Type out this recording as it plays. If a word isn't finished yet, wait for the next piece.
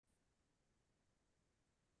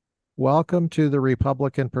Welcome to the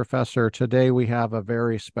Republican Professor. Today we have a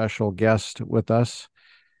very special guest with us,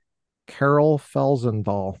 Carol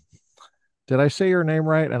Felsenthal. Did I say your name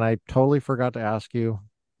right? And I totally forgot to ask you.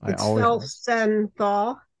 I It's always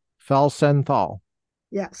Felsenthal. Felsenthal.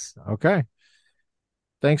 Yes. Okay.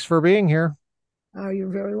 Thanks for being here. You're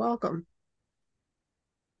very welcome.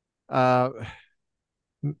 Uh,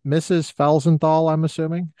 Mrs. Felsenthal, I'm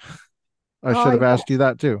assuming. I should have asked you Yes,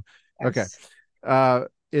 that too. Okay. yes. Uh,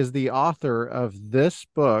 is the author of this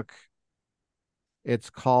book. It's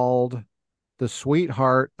called The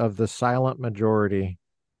Sweetheart of the Silent Majority,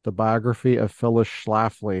 the biography of Phyllis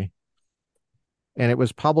Schlafly. And it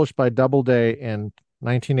was published by Doubleday in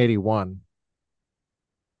 1981.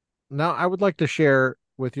 Now, I would like to share,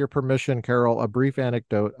 with your permission, Carol, a brief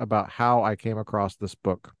anecdote about how I came across this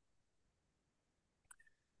book.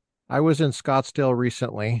 I was in Scottsdale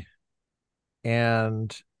recently,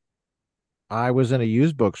 and I was in a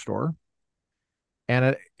used bookstore,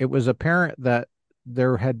 and it was apparent that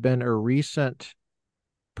there had been a recent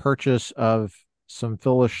purchase of some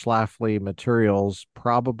Phyllis Schlafly materials,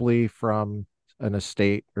 probably from an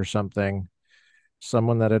estate or something,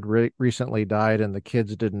 someone that had recently died and the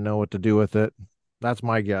kids didn't know what to do with it. That's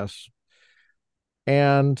my guess.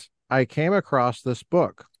 And I came across this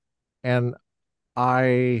book, and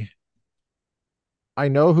I I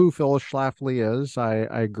know who Phyllis Schlafly is.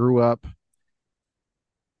 I grew up.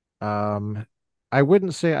 Um, I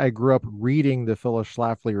wouldn't say I grew up reading the Phyllis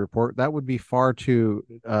Schlafly report. That would be far too.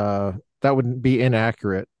 That wouldn't be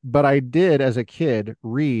inaccurate. But I did, as a kid,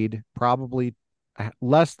 read probably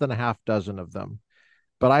less than a half dozen of them.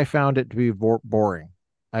 But I found it to be boring.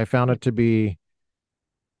 I found it to be.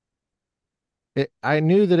 I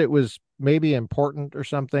knew that it was maybe important or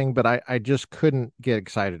something, but I just couldn't get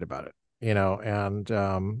excited about it. And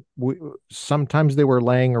sometimes they were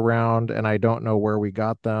laying around, and I don't know where we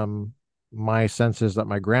got them. My sense is that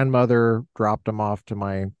my grandmother dropped them off to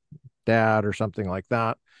my dad or something like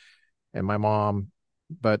that, and my mom.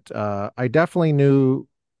 But I definitely knew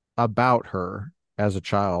about her as a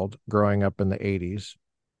child growing up in the 80s.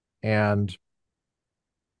 And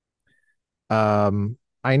um,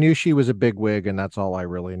 I knew she was a big wig, and that's all I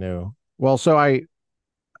really knew. Well, so I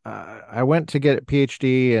went to get a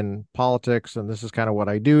PhD in politics, and this is kind of what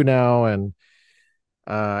I do now. And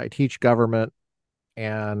I teach government,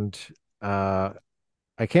 and uh,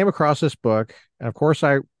 I came across this book, and of course,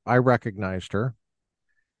 I recognized her,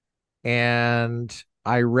 and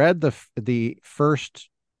I read the first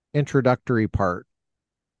introductory part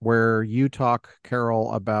where you talk,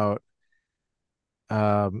 Carol, about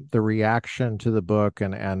the reaction to the book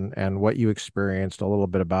and what you experienced, a little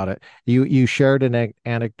bit about it. You shared an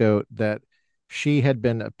anecdote that she had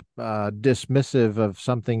been dismissive of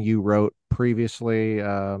something you wrote previously.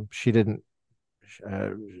 She didn't. Uh,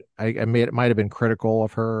 I made it might have been critical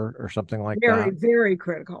of her or something like Very, that. very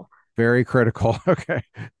critical. Very critical. Okay.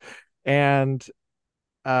 And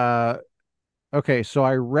uh, okay, so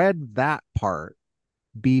I read that part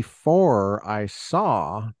before I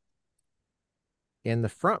saw in the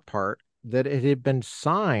front part that it had been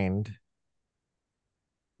signed.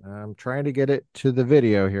 I'm trying to get it to the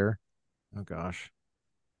video here. Oh gosh.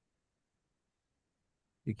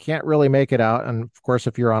 You can't really make it out. And of course,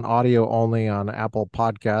 if you're on audio only on Apple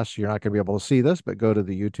Podcasts, you're not going to be able to see this, but go to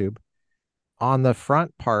the YouTube. On the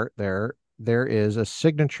front part there is a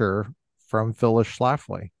signature from Phyllis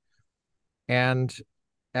Schlafly. And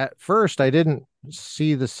at first, I didn't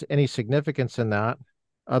see this any significance in that,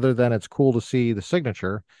 other than it's cool to see the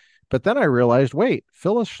signature. But then I realized, wait,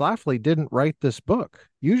 Phyllis Schlafly didn't write this book.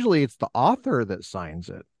 Usually, it's the author that signs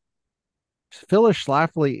it. Phyllis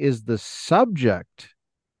Schlafly is the subject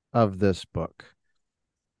of this book,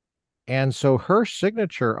 and so her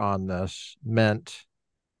signature on this meant,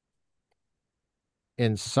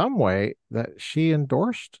 in some way, that she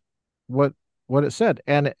endorsed what what it said.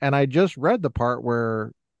 And I just read the part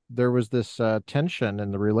where there was this tension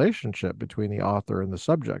in the relationship between the author and the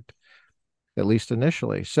subject, at least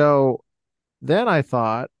initially. So then I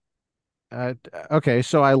thought, okay,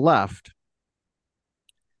 so I left.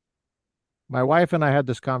 My wife and I had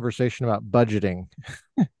this conversation about budgeting,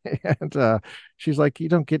 and she's like, "You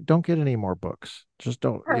don't get any more books. Just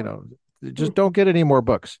don't, just don't get any more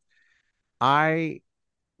books." I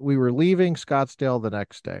We were leaving Scottsdale the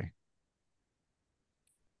next day.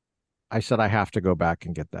 I said, I have to go back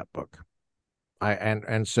and get that book.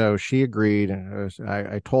 And so she agreed, and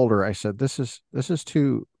I told her, I said, this is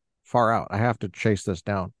too far out. I have to chase this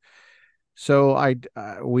down. So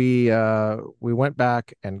we went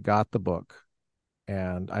back and got the book,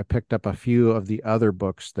 and I picked up a few of the other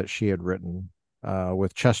books that she had written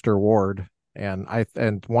with Chester Ward.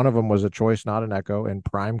 And one of them was A Choice Not an Echo in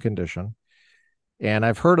prime condition. And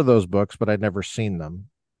I've heard of those books, but I'd never seen them.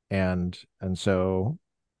 And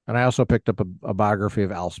I also picked up a biography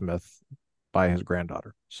of Al Smith by his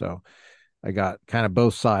granddaughter. So I got kind of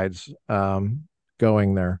both sides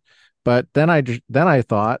going there. But then I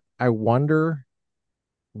thought, I wonder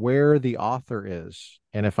where the author is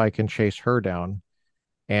and if I can chase her down.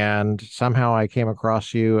 And somehow I came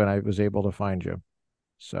across you and I was able to find you.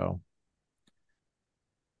 So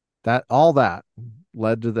that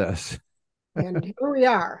led to this. And here we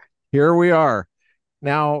are. Here we are.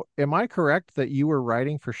 Now, am I correct that you were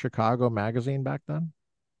writing for Chicago Magazine back then?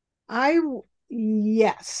 I,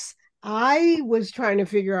 yes, I was trying to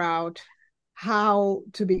figure out how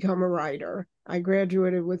to become a writer. I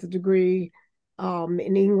graduated with a degree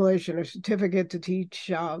in English and a certificate to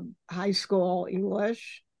teach high school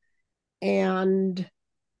English. And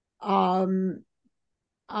um,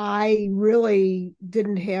 I really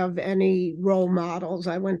didn't have any role models.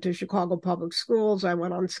 I went to Chicago Public Schools. I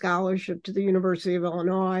went on scholarship to the University of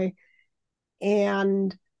Illinois.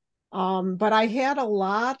 And but I had a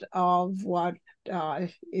lot of what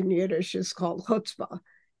in Yiddish is called chutzpah.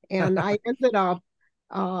 And I ended up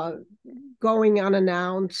uh, going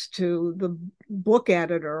unannounced to the book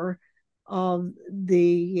editor of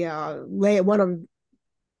the one of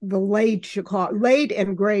the late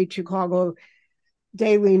and great Chicago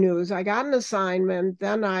Daily News. I got an assignment,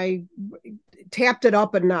 then I tapped it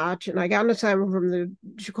up a notch, and I got an assignment from the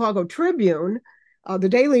Chicago Tribune. The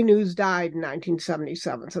Daily News died in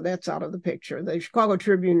 1977, so that's out of the picture. The Chicago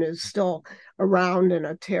Tribune is still around in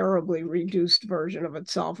a terribly reduced version of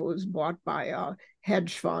itself. It was bought by a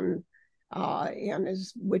hedge fund,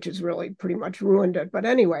 which has really pretty much ruined it. But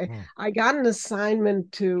anyway, Hmm. I got an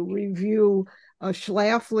assignment to review a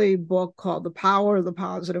Schlafly book called The Power of the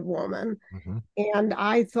Positive Woman. Mm-hmm. And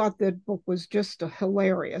I thought that book was just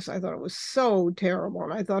hilarious. I thought it was so terrible.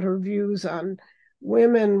 And I thought her views on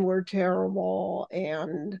women were terrible,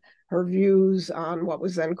 and her views on what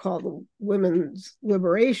was then called the women's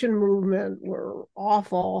liberation movement were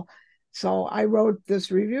awful. So I wrote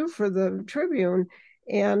this review for the Tribune.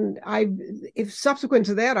 And if subsequent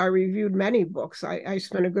to that, I reviewed many books. I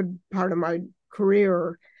spent a good part of my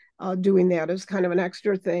career doing that as kind of an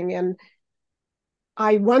extra thing. And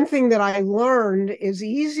one thing that I learned is the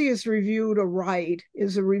easiest review to write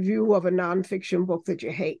is a review of a nonfiction book that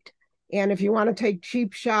you hate. And if you want to take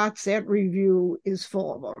cheap shots, that review is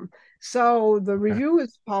full of them. So the Okay. review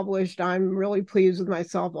is published. I'm really pleased with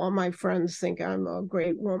myself. All my friends think I'm a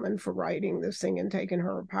great woman for writing this thing and taking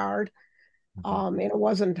her apart. Mm-hmm. And it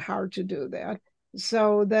wasn't hard to do that.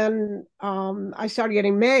 So then I started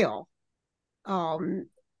getting mail. Um,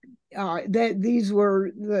 that these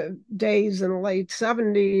were the days in the late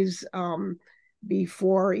 70s,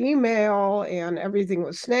 before email, and everything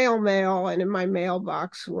was snail mail. And in my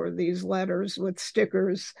mailbox were these letters with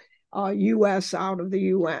stickers, US out of the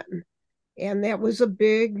UN. And that was a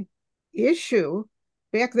big issue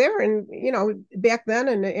back there. And, back then,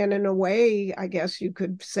 and in a way, I guess you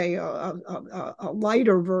could say a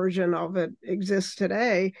lighter version of it exists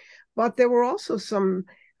today. But there were also some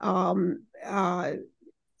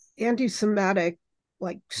anti-Semitic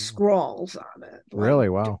like scrawls on it, like Really?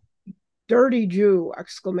 Wow. "dirty Jew!"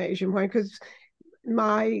 exclamation point. Because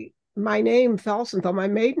my name Felsenthal, my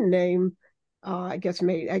maiden name, I guess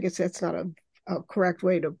that's not a correct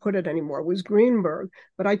way to put it anymore, was Greenberg.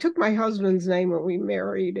 But I took my husband's name when we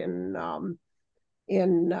married in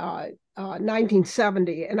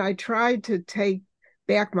 1970, and I tried to take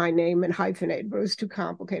back my name and hyphenate, but it was too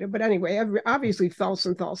complicated. But anyway, obviously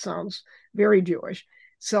Felsenthal sounds very Jewish.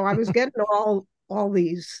 So I was getting all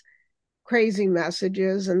these crazy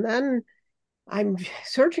messages, and then I'm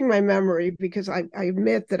searching my memory because I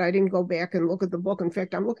admit that I didn't go back and look at the book. In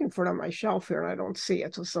fact, I'm looking for it on my shelf here and I don't see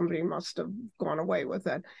it. So somebody must have gone away with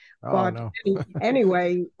it. Oh But no.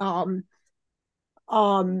 anyway, um,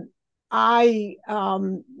 I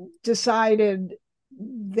decided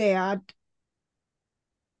that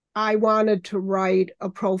I wanted to write a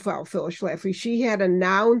profile of Phyllis Schlafly. She had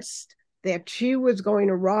announced that she was going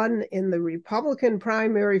to run in the Republican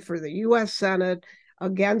primary for the U.S. Senate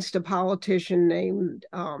against a politician named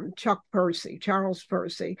Chuck Percy, Charles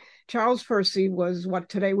Percy. Charles Percy was what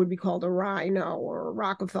today would be called a rhino or a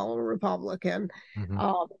Rockefeller Republican. Mm-hmm.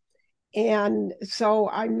 Um, and so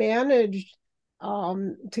I managed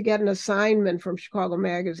to get an assignment from Chicago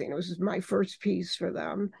Magazine. It was my first piece for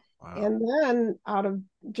them. Wow. And then, out of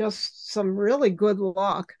just some really good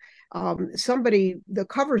luck, the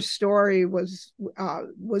cover story was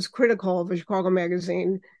critical of a Chicago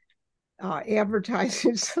Magazine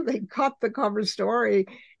advertising. So they cut the cover story,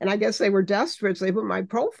 and I guess they were desperate. So they put my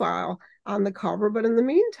profile on the cover. But in the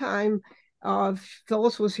meantime,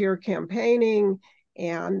 Phyllis was here campaigning,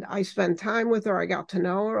 and I spent time with her. I got to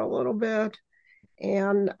know her a little bit.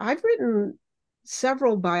 And I've written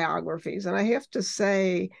several biographies, and I have to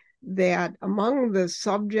say that among the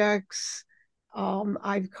subjects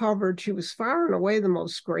I've covered, she was far and away the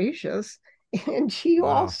most gracious. And she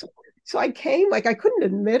Wow. also, so I came, like, I couldn't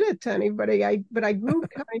admit it to anybody. But I grew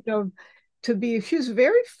kind of to be, she was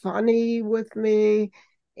very funny with me,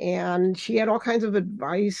 and she had all kinds of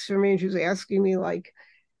advice for me. And she was asking me, like,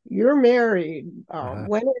 you're married. Uh-huh.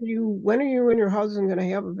 When are you and your husband going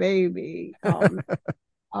to have a baby?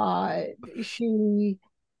 Uh, she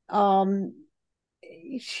um,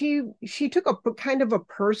 she took a kind of a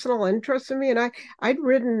personal interest in me, and I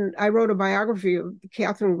wrote a biography of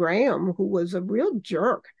Catherine Graham, who was a real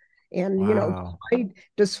jerk. And Wow.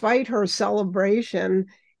 despite her celebration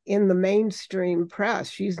in the mainstream press,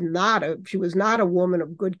 she was not a woman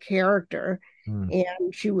of good character. Hmm.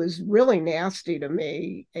 And she was really nasty to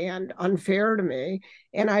me and unfair to me.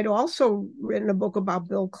 And I'd also written a book about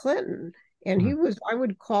Bill Clinton, and Hmm. I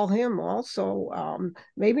would call him also,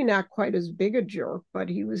 maybe not quite as big a jerk, but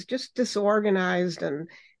he was just disorganized and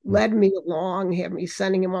Hmm. led me along, had me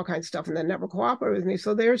sending him all kinds of stuff, and then never cooperated with me.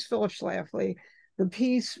 So there's Phyllis Schlafly. The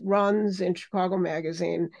piece runs in Chicago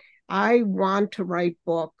Magazine. I want to write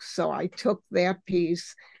books, so I took that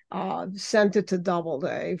piece, sent it to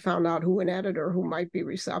Doubleday, found out who an editor who might be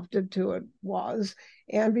receptive to it was.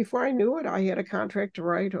 And before I knew it, I had a contract to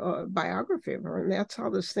write a biography of her. And that's how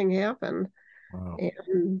this thing happened. Wow.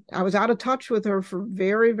 And I was out of touch with her for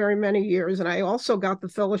very, very many years. And I also got the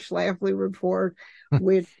Phyllis Schlafly report,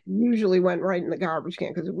 which usually went right in the garbage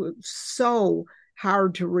can because it was so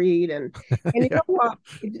hard to read. And you Yeah. know what?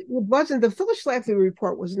 It wasn't, the Phyllis Schlafly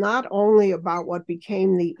report was not only about what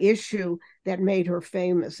became the issue that made her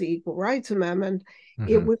famous, the Equal Rights Amendment.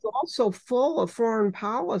 It Hmm. was also full of foreign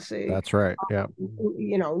policy, That's right. Yeah.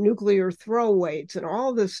 nuclear throwaways and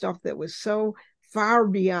all this stuff that was so far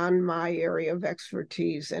beyond my area of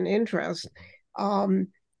expertise and interest. Um,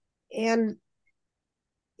 and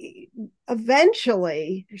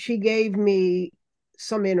eventually, she gave me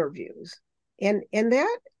some interviews, and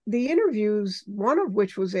that the interviews, one of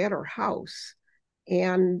which was at her house,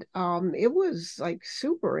 and it was like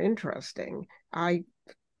super interesting. I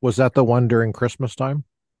Was that the one during Christmas time?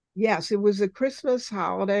 Yes, it was the Christmas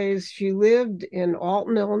holidays. She lived in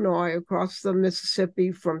Alton, Illinois, across the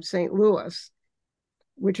Mississippi from St. Louis,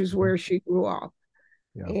 which is Mhm. where she grew up.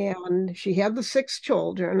 Yeah. And she had the six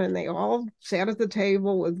children, and they all sat at the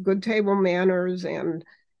table with good table manners. And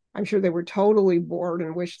I'm sure they were totally bored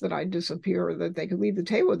and wished that I'd disappear, that they could leave the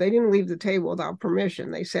table. They didn't leave the table without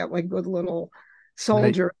permission. They sat like good little Now,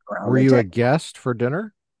 soldiers around were the you a table. guest for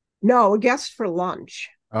dinner? No, a guest for lunch.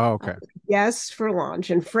 Oh, I okay. was a guest for lunch,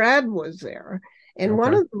 and Fred was there. And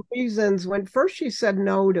one Okay. of the reasons, when first she said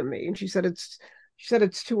no to me, and she said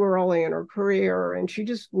it's too early in her career, and she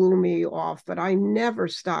just blew me off. But I never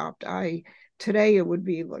stopped. I Today it would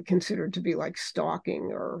be like, considered to be like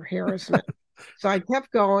stalking or harassment. So I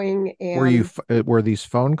kept going, and Were these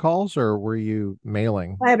phone calls or were you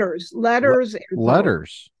mailing Le letters and phone.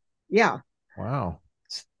 letters? Yeah. Wow.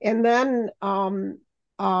 And then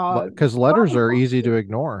Because letters are easy to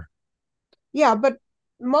ignore. yeah, but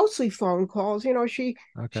mostly phone calls. Okay.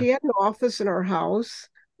 She had an office in her house,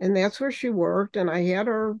 and that's where she worked. And I had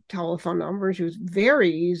her telephone number, and she was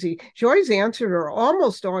very easy. She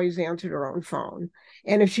almost always answered her own phone.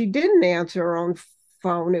 And if she didn't answer her own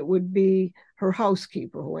phone, it would be her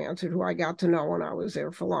housekeeper who answered, who I got to know when I was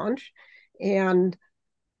there for lunch. And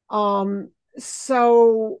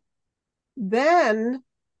so then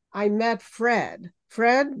I met Fred.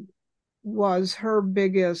 Fred was her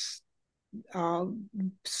biggest uh,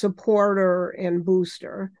 supporter and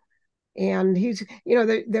booster. And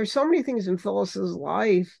there's so many things in Phyllis's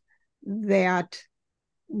life that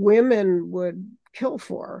women would kill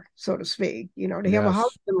for, so to speak. To have a Yes.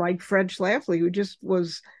 husband like Fred Schlafly, who just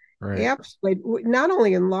was Right. absolutely not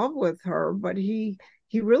only in love with her, but he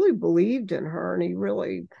really believed in her, and he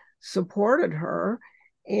really supported her.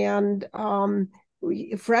 And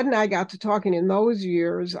Fred and I got to talking in those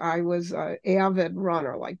years. I was an avid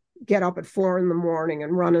runner, like get up at 4 in the morning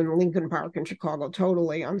and run in Lincoln Park in Chicago,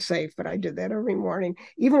 totally unsafe, but I did that every morning.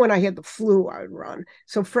 Even when I had the flu, I'd run.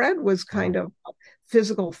 So Fred was kind Wow. of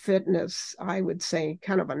physical fitness, I would say,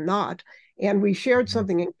 kind of a nut. And we shared Mhm.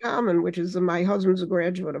 something in common, which is that my husband's a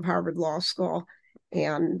graduate of Harvard Law School,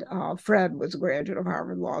 and Fred was a graduate of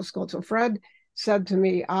Harvard Law School. So Fred said to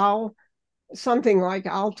me, something like,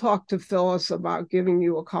 I'll talk to Phyllis about giving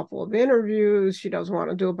you a couple of interviews. She doesn't want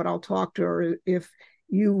to do it, but I'll talk to her if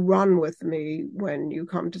you run with me when you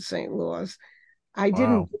come to St. Louis. I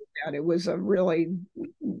didn't Wow. do that. It was a really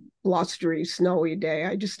blustery, snowy day.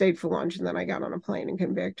 I just stayed for lunch and then I got on a plane and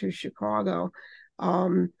came back to Chicago.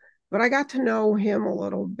 Um, but I got to know him a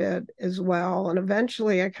little bit as well. And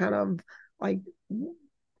eventually I kind of like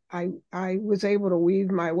I was able to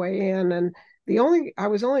weave my way in. And the only I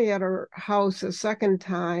was only at her house a second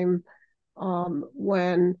time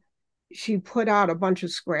when she put out a bunch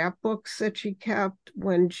of scrapbooks that she kept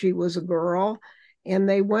when she was a girl, and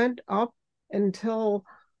they went up until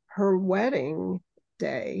her wedding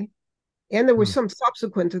day. And there was Hmm. some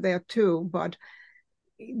subsequent to that too, but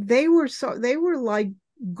they were like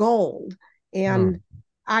gold. Hmm. And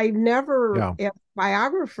I never Yeah. at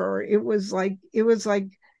Biographer, it was like,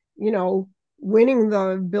 you know, winning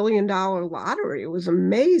the $1 billion lottery. It was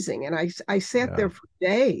amazing. And I sat Yeah. there for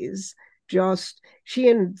days. Just she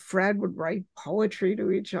and Fred would write poetry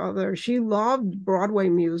to each other. She loved Broadway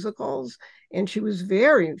musicals, and she's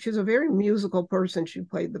a very musical person. She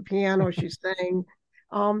played the piano, she sang.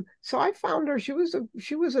 So I found her. She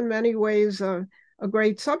was in many ways a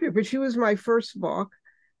great subject, but she was my first book.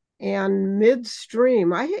 And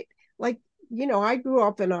midstream, like, I grew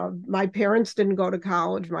up my parents didn't go to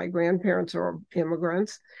college. My grandparents are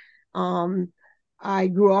immigrants. Um, I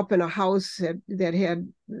grew up in a house that had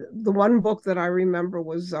the one book that I remember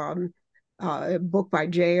was a book by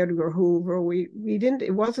J. Edgar Hoover. We didn't,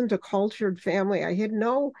 it wasn't a cultured family.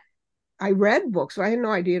 I read books, but I had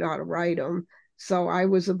no idea how to write them. So I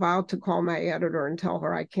was about to call my editor and tell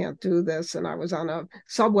her I can't do this. And I was on a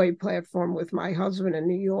subway platform with my husband in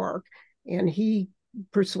New York, and he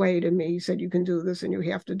persuaded me. He said, "You can do this and you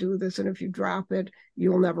have to do this. And if you drop it,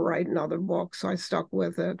 you'll never write another book." So I stuck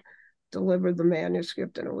with it, delivered the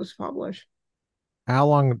manuscript, and it was published. How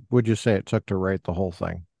long would you say it took to write the whole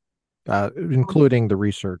thing, including the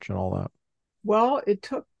research and all that? Well, it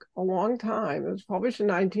took a long time. It was published in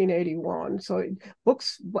 1981.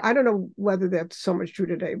 Books, I don't know whether that's so much true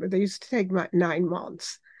today, but they used to take 9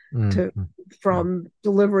 months to Mm-hmm. Yeah. from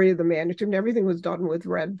delivery of the manuscript. And everything was done with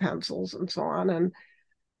red pencils and so on. And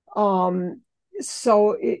um,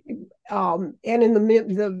 so it, and in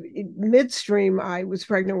the midstream, I was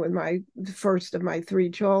pregnant with my first of my three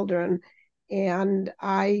children, and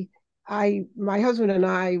my husband and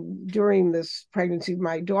I, during this pregnancy,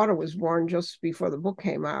 my daughter was born just before the book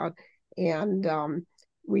came out, and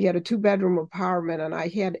we had a two-bedroom apartment, and I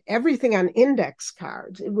had everything on index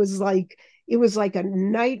cards. It was like a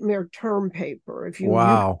nightmare term paper. If you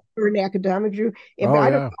Wow. are an academic, if Oh I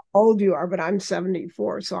don't yeah. know how old you are, but I'm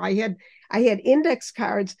 74, so I had index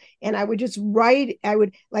cards, and I would just write. I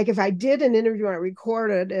would, like, if I did an interview and I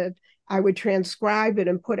recorded it, I would transcribe it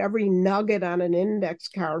and put every nugget on an index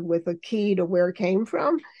card with a key to where it came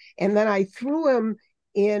from. And then I threw them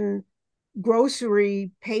in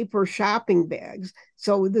grocery paper shopping bags.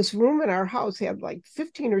 So this room in our house had like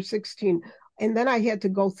 15 or 16. And then I had to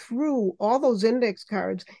go through all those index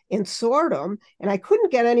cards and sort them. And I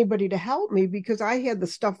couldn't get anybody to help me because I had the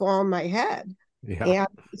stuff all in my head. Yeah. And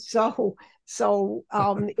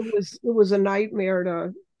it was a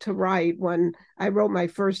nightmare to write. When I wrote my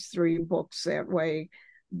first three books that way,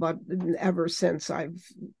 but ever since I've,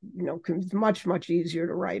 much easier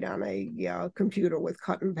to write on a computer with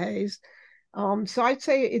cut and paste. So I'd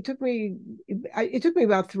say it took me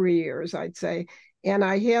about 3 years, I'd say. And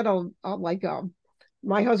I had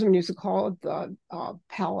my husband used to call it the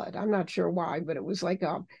pellet. I'm not sure why, but it was like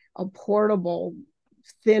a portable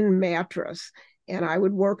thin mattress. And I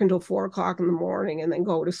would work until 4 o'clock in the morning and then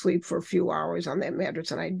go to sleep for a few hours on that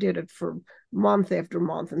mattress. And I did it for month after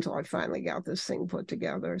month until I finally got this thing put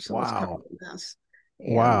together. So it was kind Wow. of a mess.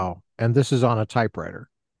 And Wow. And this is on a typewriter.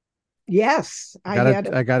 yes,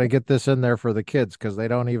 I gotta get this in there for the kids because they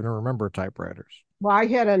don't even remember typewriters. I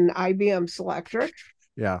had an IBM Selectric,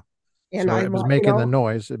 Yeah. and So I, it was you making the know,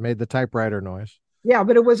 noise. It made the typewriter noise. yeah,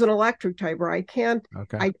 but it was an electric typer.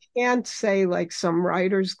 Okay. I can't say like some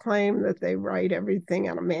writers claim that they write everything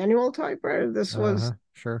on a manual typewriter. Uh-huh.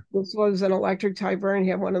 Sure. This was an electric typewriter, and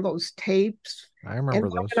you have one of those tapes. I And remember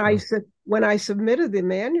those. Yeah. when I submitted the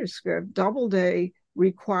manuscript, Doubleday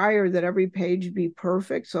required that every page be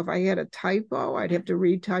perfect. So if I had a typo, I'd have to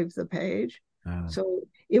retype the page. Uh, So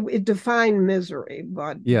it defined misery,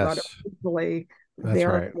 but yes, eventually that's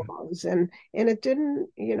there it right. was. And it didn't,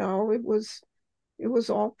 it was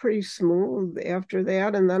all pretty smooth after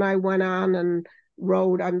that. And then I went on and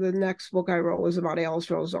wrote. The next book I wrote was about Alice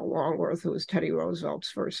Roosevelt Longworth, who was Teddy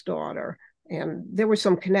Roosevelt's first daughter. And there were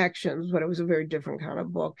some connections, but it was a very different kind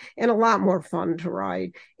of book and a lot more fun to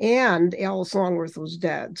write. And Alice Longworth was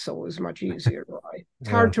dead, so it was much easier to write. It's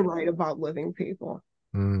Yeah. hard to write about living people.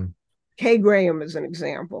 Mm. Kay Graham is an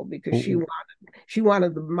example because W- she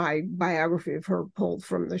wanted my biography of her pulled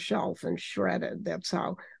from the shelf and shredded. That's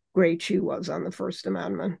how great she was on the First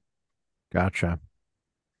Amendment. Gotcha.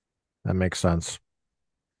 That makes sense.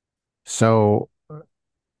 So,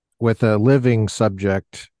 with a living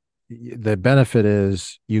subject, the benefit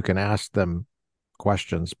is you can ask them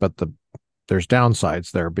questions, but there's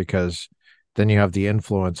downsides there because then you have the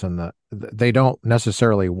influence and they don't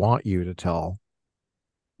necessarily want you to tell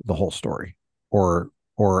the whole story or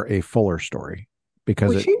a fuller story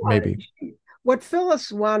because Well, it maybe what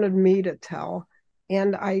Phyllis wanted me to tell,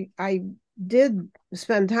 and I did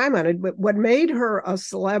spend time on it, but what made her a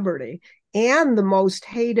celebrity and the most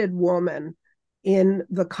hated woman in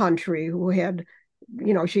the country who had,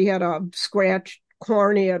 she had a scratched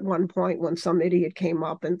cornea at one point when some idiot came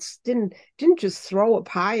up and didn't just throw a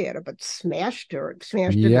pie at her, but smashed it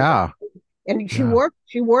in her, yeah, and yeah,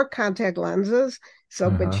 she wore contact lenses, so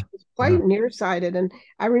but uh-huh, she was yeah, quite nearsighted. And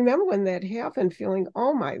I remember when that happened feeling,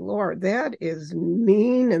 oh my lord, that is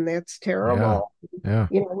mean and that's yeah, terrible. yeah.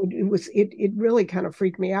 It really kind of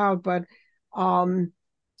freaked me out. But um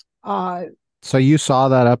uh So you saw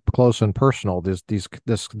that up close and personal,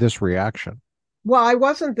 this reaction. well, I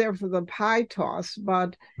wasn't there for the pie toss,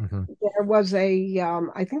 but Hmm. there was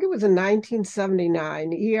I think it was in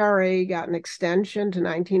 1979. ERA got an extension to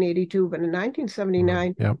 1982, but in Hmm.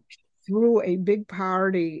 1979 Yep. threw a big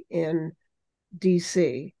party in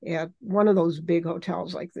DC at one of those big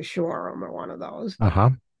hotels like the Shoreham or one of those. Uh-huh.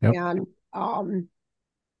 Yep. And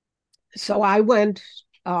so I went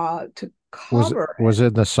to cover Was it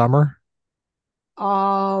in the summer?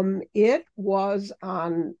 it. It was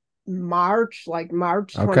on like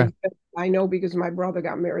March Okay. 25th. I know because my brother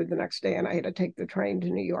got married the next day and I had to take the train to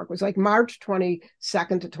New York. It was like March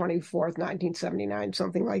 22nd to 24th, 1979,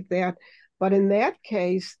 something like that. But in that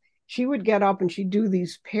case, she would get up and she'd do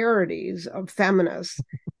these parodies of feminists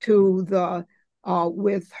to the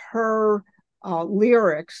with her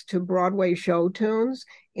lyrics to Broadway show tunes,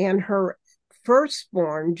 and her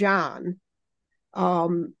firstborn John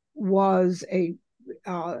was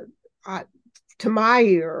uh, uh, to my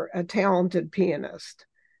ear, a talented pianist,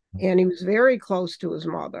 and he was very close to his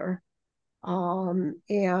mother.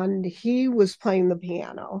 And he was playing the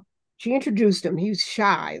piano. She introduced him. He was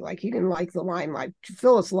shy, like he didn't like the limelight.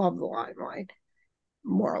 Phyllis loved the limelight,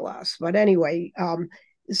 more or less. But anyway,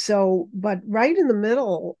 but right in the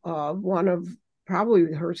middle of one of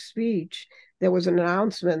probably her speech, there was an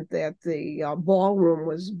announcement that the ballroom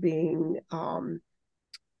was being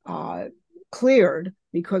uh, cleared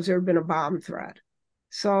because there had been a bomb threat.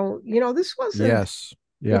 So, this wasn't, Yes.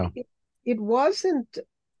 Yeah. it, it, it wasn't,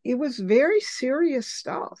 it was very serious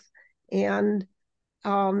stuff. And,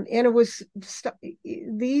 and it was,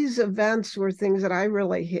 these events were things that I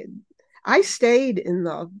really hid. I stayed in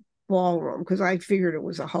the ballroom because I figured it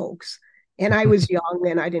was a hoax. And I was young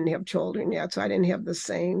and I didn't have children yet. So I didn't have the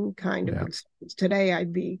same kind of Yeah. concerns. Today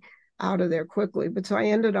I'd be out of there quickly. But so I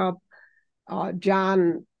ended up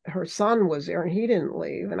John, her son, was there and he didn't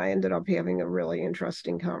leave. And I ended up having a really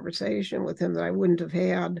interesting conversation with him that I wouldn't have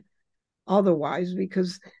had otherwise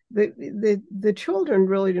because the children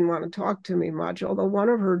really didn't want to talk to me much. Although one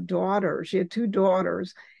of her daughters, she had two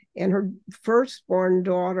daughters, and her firstborn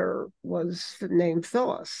daughter was named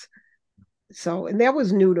Phyllis. So, and that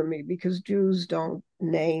was new to me because Jews don't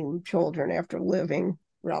name children after living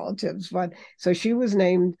relatives. But so she was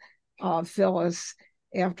named Phyllis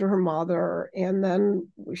after her mother. And then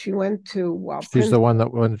she went to She's the Princeton. one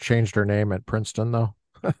that when changed her name at Princeton, though.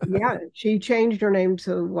 Yeah, she changed her name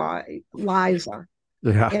to Liza.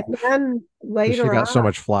 Yeah, And then because she later got so on,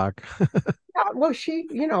 much flack. well,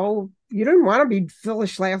 you didn't want to be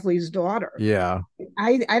Phyllis Schlafly's daughter. Yeah,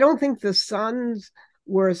 I don't think the sons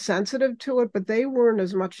were sensitive to it, but they weren't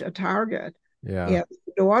as much a target yeah. as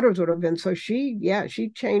the daughters would have been. So she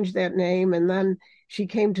changed that name, and then she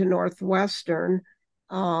came to Northwestern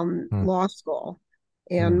Hmm. Law School.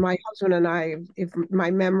 Hmm. And my husband and I, if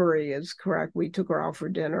my memory is correct, we took her out for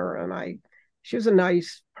dinner, and she was a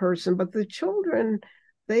nice person, but the children,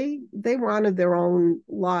 they wanted their own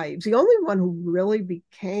lives. The only one who really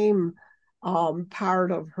became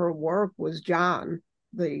part of her work was John,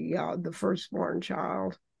 the firstborn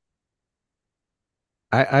child.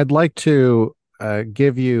 I'd like to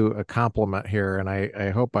give you a compliment here, and I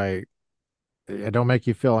hope I don't make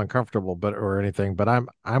you feel uncomfortable, but or anything. But I'm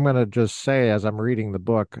gonna just say, as I'm reading the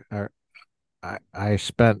book, I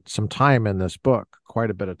spent some time in this book, quite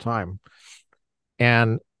a bit of time,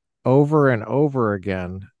 and over and over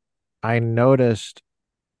again, I noticed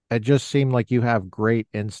it just seemed like you have great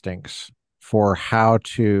instincts for how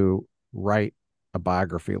to write a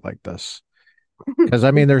biography like this. Because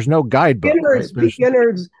I mean, there's no guidebook, right?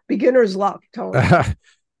 Beginner's luck, Tony.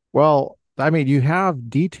 Well, I mean, you have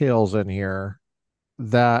details in here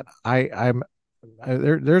that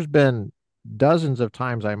there's been dozens of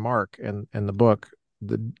times I mark in the book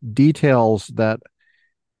the details that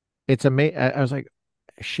it's amazing. I was like,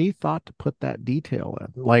 she thought to put that detail in.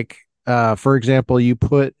 Like, for example, you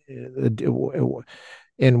put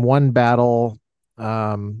in one battle,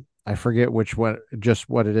 I forget which one, just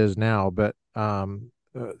what it is now, but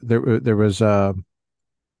there was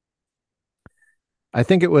I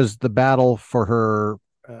think it was the battle for her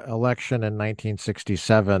election in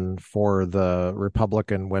 1967 for the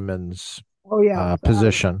Republican women's Oh yeah,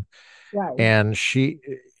 position. right. And she,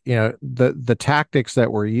 the tactics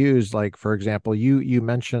that were used, like for example, you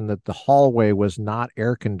mentioned that the hallway was not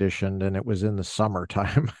air conditioned and it was in the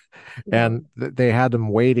summertime. Yeah. And they had them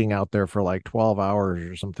waiting out there for like 12 hours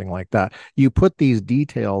or something like that. You put these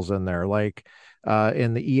details in there, like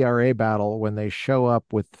in the ERA battle when they show up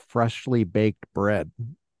with freshly baked bread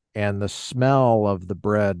and the smell of the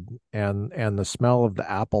bread and the smell of the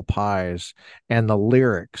apple pies and the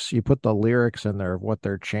lyrics. You put the lyrics in there of what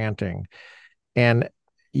they're chanting, and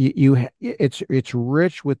it's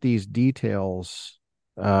rich with these details,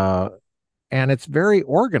 uh, and it's very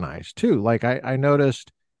organized too. Like I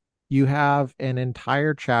noticed you have an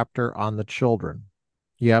entire chapter on the children.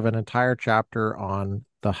 You have an entire chapter on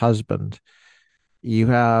the husband. You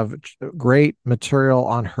have great material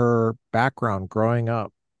on her background growing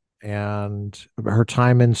up and her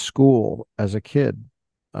time in school as a kid,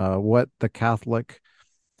 what the Catholic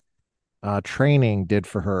training did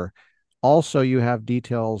for her. Also, you have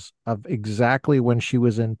details of exactly when she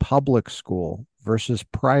was in public school versus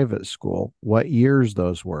private school, what years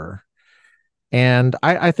those were. And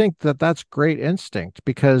I think that that's great instinct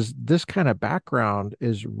because this kind of background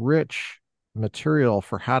is rich material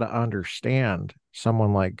for how to understand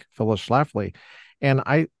someone like Phyllis Schlafly. And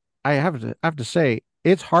I have to say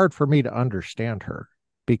it's hard for me to understand her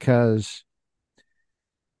because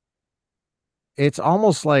it's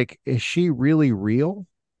almost like, is she really real?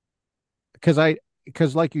 Because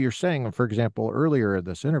because like you're saying, for example, earlier in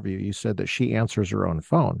this interview, you said that she answers her own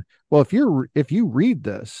phone. Well, if you read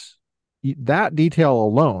this, that detail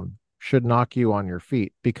alone should knock you on your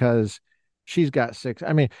feet because she's got six.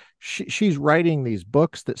 I mean, she's writing these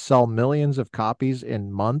books that sell millions of copies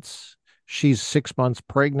in months. She's 6 months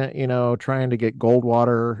pregnant, trying to get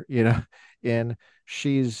Goldwater, in.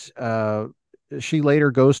 She's she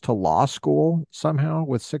later goes to law school somehow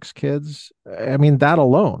with six kids. I mean, that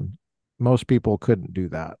alone, most people couldn't do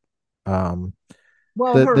that. Um,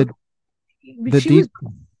 Well, the her the the she was. deep.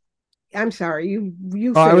 I'm sorry, you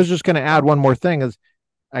Oh, I was finished. just going to add one more thing. Is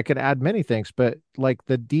I could add many things, but like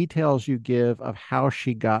the details you give of how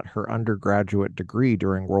she got her undergraduate degree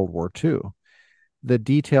during World War II, the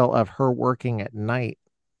detail of her working at night,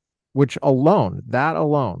 which that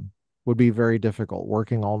alone would be very difficult,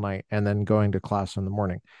 working all night and then going to class in the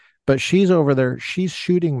morning. But she's over there, she's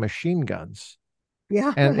shooting machine guns.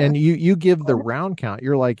 Yeah. And you give the round count.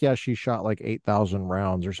 You're like, yeah, she shot like 8,000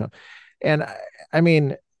 rounds or something. And I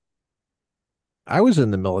mean, I was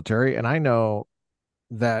in the military and I know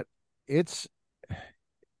that it's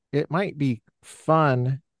it might be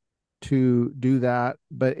fun to do that,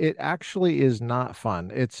 but it actually is not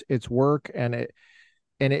fun. It's work and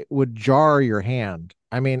it would jar your hand.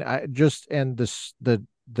 I mean, I just and this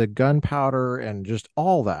the gunpowder and just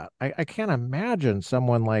all that. I can't imagine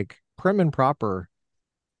someone like prim and proper.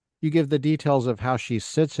 You give the details of how she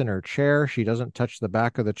sits in her chair. She doesn't touch the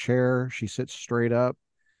back of the chair. She sits straight up.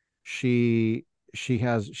 She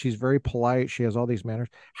she's very polite. She has all these manners.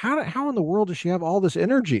 How in the world does she have all this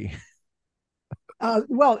energy?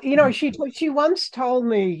 Well, she once told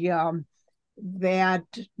me that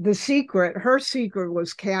her secret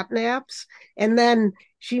was cat naps, and then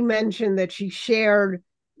she mentioned that she shared.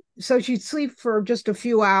 So she'd sleep for just a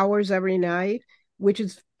few hours every night, which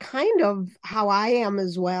is kind of how I am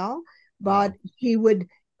as well. But Wow. she would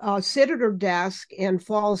sit at her desk and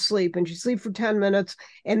fall asleep, and she'd sleep for 10 minutes.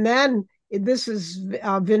 And then this is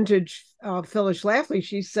vintage Phyllis Schlafly.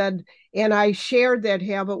 She said, and I shared that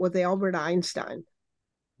habit with Albert Einstein.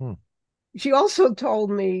 Hmm. She also told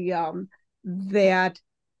me that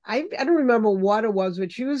I don't remember what it was,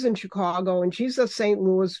 but she was in Chicago and she's a St.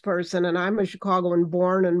 Louis person, and I'm a Chicagoan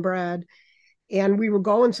born and bred. And we were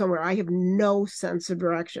going somewhere. I have no sense of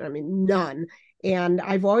direction. I mean, none. And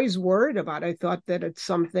I've always worried about it. I thought that it's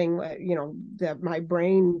something, that my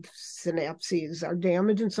brain synapses are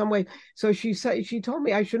damaged in some way. So she told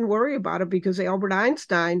me I shouldn't worry about it because Albert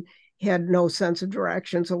Einstein had no sense of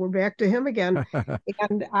direction. So we're back to him again.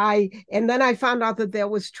 And then I found out that that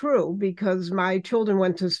was true because my children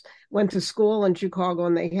went to school in Chicago,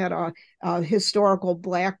 and they had a historical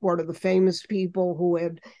blackboard of the famous people who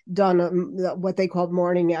had done what they called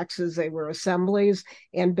morning X's. They were assemblies.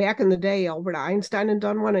 And back in the day, Albert Einstein had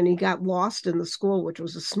done one, and he got lost in the school, which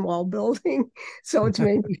was a small building. So it's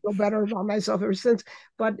made me feel better about myself ever since.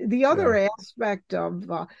 But the other Yeah. aspect of,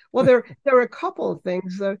 well, there are a couple of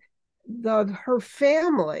things. Her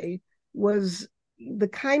family was the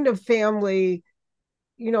kind of family,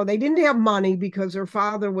 they didn't have money because her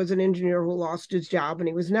father was an engineer who lost his job, and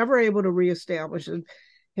he was never able to reestablish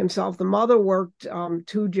himself. The mother worked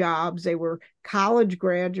two jobs. They were college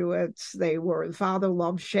graduates. The father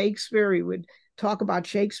loved Shakespeare. He would talk about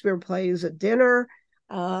Shakespeare plays at dinner.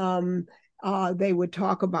 Um, they would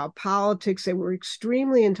talk about politics. They were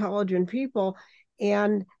extremely intelligent people.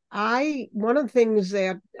 And one of the things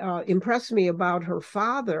that impressed me about her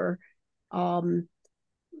father, um,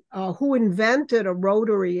 who invented a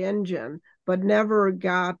rotary engine, but never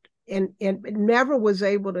got and never was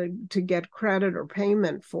able to get credit or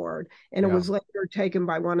payment for it. And it Yeah. was later taken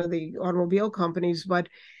by one of the automobile companies, but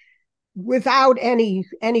without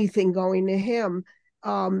anything going to him.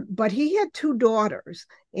 But he had two daughters,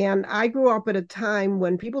 and I grew up at a time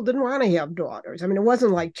when people didn't want to have daughters. I mean, it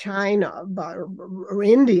wasn't like China or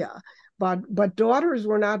India, but daughters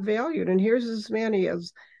were not valued. And here's this man. He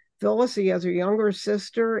has Phyllis. He has a younger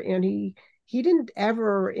sister, and he didn't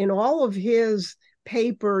ever, in all of his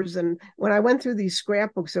papers, and when I went through these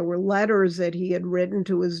scrapbooks, there were letters that he had written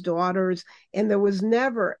to his daughters, and there was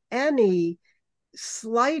never any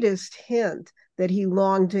slightest hint that he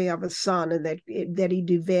longed to have a son, and that he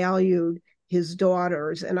devalued his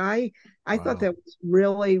daughters. And I thought Wow. that was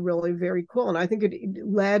really, really very cool, and I think it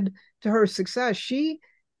led to her success. She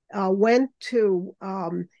went to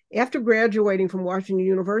after graduating from Washington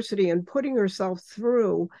University and putting herself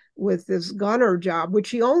through with this gunner job, which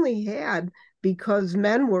she only had because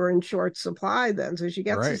men were in short supply then. So she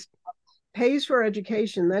gets Right. this, pays for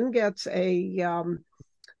education, then gets a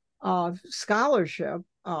scholarship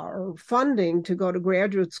or funding to go to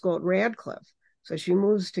graduate school at Radcliffe. So she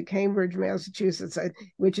moves to Cambridge, Massachusetts,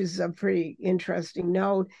 which is a pretty interesting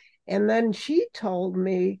note. And then she told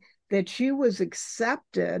me that she was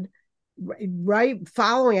accepted right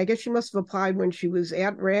following, I guess she must have applied when she was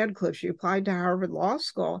at Radcliffe. She applied to Harvard Law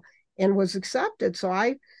School and was accepted. So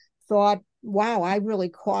I thought, wow, I really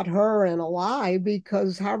caught her in a lie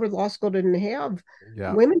because Harvard Law School didn't have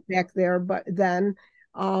Yeah. women back there, but then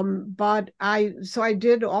but I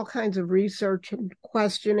did all kinds of research and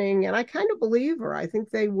questioning, and I kind of believe her. I think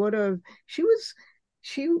they would have.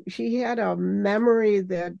 She had a memory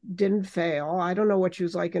that didn't fail. I don't know what she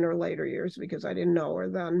was like in her later years because I didn't know her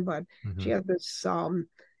then, but she Hmm. had this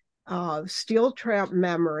steel trap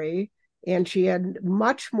memory, and she had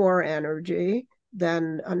much more energy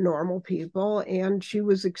than normal people, and she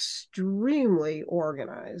was extremely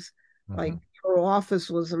organized. Like, Hmm. her office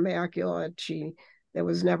was immaculate. There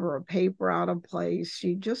was never a paper out of place.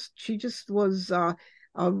 She just was a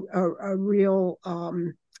real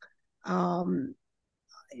um,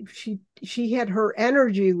 she had, her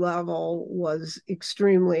energy level was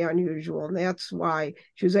extremely unusual, and that's why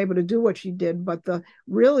she was able to do what she did. But the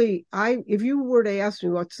really, I if you were to ask me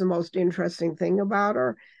what's the most interesting thing about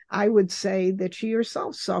her, I would say that she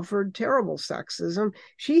herself suffered terrible sexism.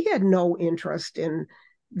 She had no interest in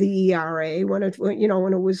the ERA when it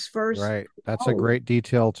was first Right. That's a proposed. great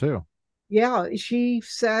detail too. Yeah, she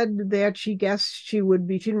said that she guessed she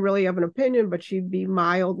didn't really have an opinion, but she'd be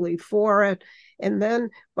mildly for it. And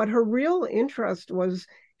then, but her real interest was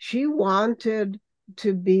she wanted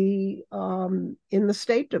to be in the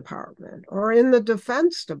State Department or in the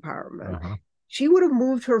Defense Department. Uh-huh. She would have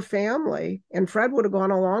moved her family, and Fred would have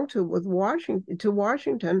gone along to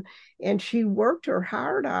Washington, and she worked her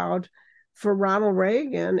heart out for Ronald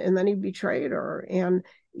Reagan, and then he betrayed her. And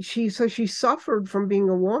she suffered from being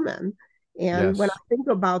a woman. And when I Yes. think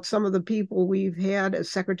about some of the people we've had as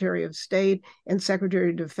Secretary of State and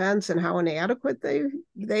Secretary of Defense and how inadequate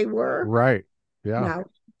they were, Right. Yeah. now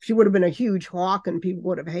she would have been a huge hawk and people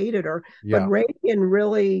would have hated her. But Yeah. Reagan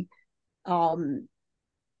really, um,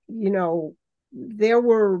 you know, there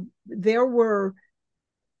were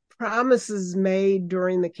promises made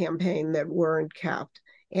during the campaign that weren't kept.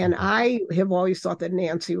 And Hmm. I have always thought that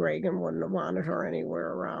Nancy Reagan wouldn't have wanted her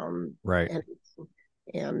anywhere around. Right.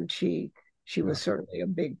 And she she Yeah. was certainly a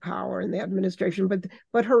big power in the administration,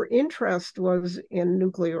 but her interest was in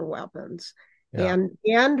nuclear weapons, Yeah.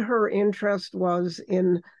 and her interest was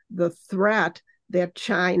in the threat that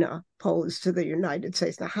China posed to the United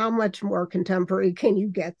States. Now, how much more contemporary can you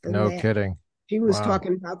get than No that? kidding. She was Wow.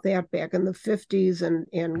 talking about that back in the 50s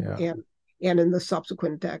Yeah. and in the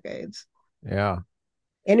subsequent decades. Yeah.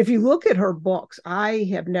 And if you look at her books, I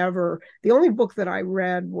have never, the only book that I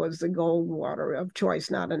read was The Goldwater of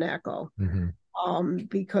Choice, Not an Echo, Hmm.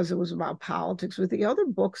 because it was about politics. But the other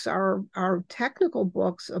books are technical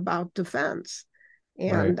books about defense.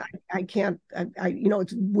 Right. And I can't,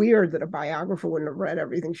 it's weird that a biographer wouldn't have read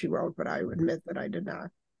everything she wrote, but I admit that I did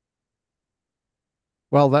not.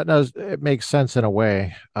 Well, that does it makes sense in a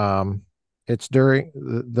way. It's during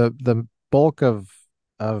the bulk of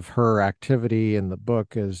her activity in the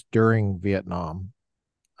book is during Vietnam,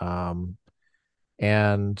 um,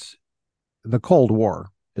 and the Cold War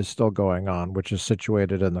is still going on, which is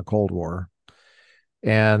situated in the Cold War,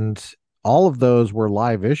 and all of those were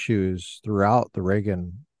live issues throughout the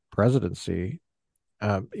Reagan presidency.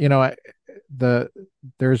 You know, the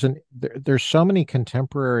there's so many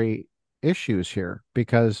contemporary issues here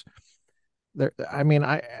because there I mean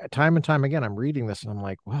I time and time again I'm reading this and I'm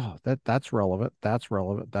like, wow, that's relevant, that's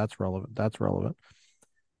relevant, that's relevant, that's relevant.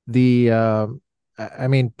 The I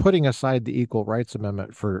mean, putting aside the Equal Rights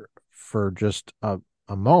Amendment for just a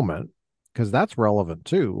moment, because that's relevant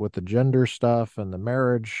too with the gender stuff and the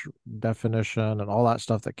marriage definition and all that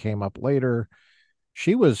stuff that came up later.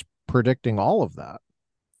 She was predicting all of that.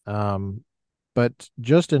 um but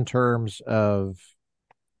just in terms of,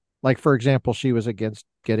 like, for example, she was against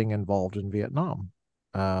getting involved in Vietnam,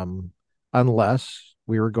 um, unless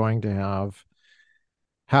we were going to have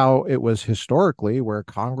how it was historically, where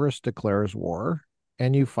Congress declares war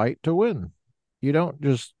and you fight to win. You don't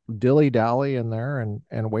just dilly dally in there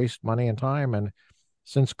and waste money and time. And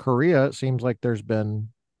since Korea, it seems like there's been,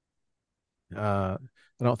 I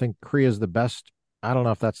don't think Korea is the best. I don't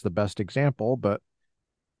know if that's the best example, but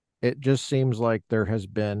it just seems like there has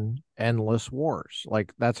been endless wars.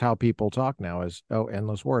 Like that's how people talk now is, oh,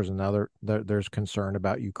 endless wars. And now there's concern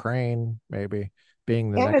about Ukraine maybe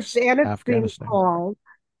being the And it's next and it's being Afghanistan. called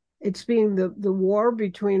it's being the war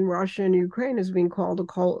between Russia and Ukraine is being called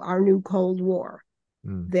our new Cold War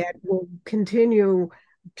Mm, that will continue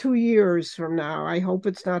 2 years from now. I hope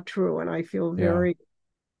it's not true, and yeah.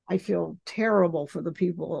 I feel terrible for the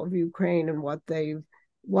people of Ukraine and what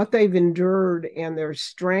they've endured and their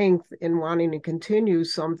strength in wanting to continue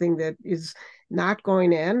something that is not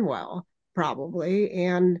going to end well, probably.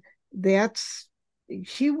 And that's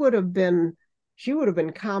she would have been she would have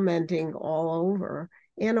been commenting all over.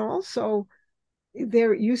 And also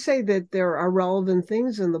there you say that there are relevant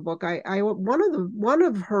things in the book. I one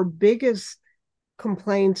of her biggest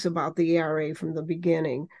complaints about the ERA from the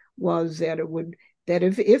beginning was that it would that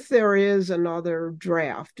if there is another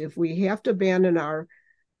draft, if we have to abandon our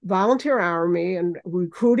volunteer army and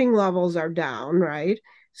recruiting levels are down, right?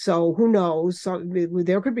 So who knows? So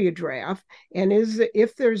there could be a draft, and is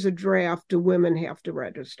if there's a draft, do women have to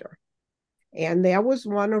register? And that was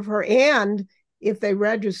one of her. And if they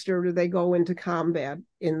register, do they go into combat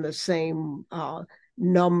in the same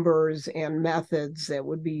numbers and methods that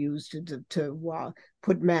would be used to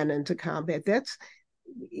put men into combat?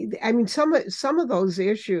 I mean, some of those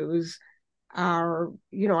issues are,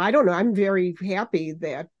 I don't know. I'm very happy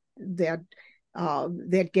that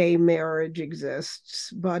that gay marriage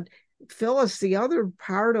exists, but Phyllis, the other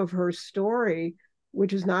part of her story,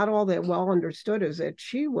 which is not all that well understood, is that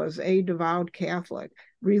she was a devout Catholic.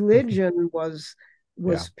 Religion Yeah.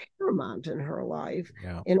 was paramount in her life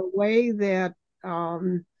Yeah. in a way that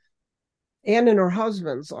and in her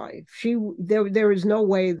husband's life. There is no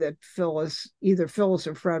way that either Phyllis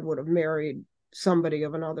or Fred would have married somebody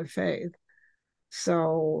of another faith.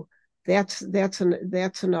 So that's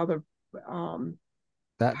another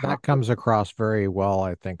That part. comes across very well,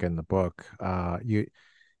 I think, in the book. You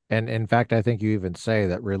and in fact, I think you even say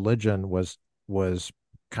that religion was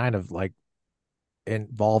kind of like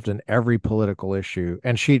involved in every political issue,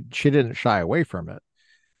 and she didn't shy away from it.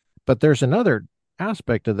 But there's another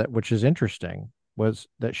aspect of that which is interesting, was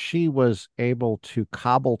that she was able to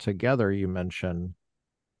cobble together, you mentioned,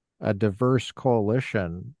 a diverse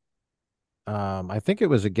coalition. I think it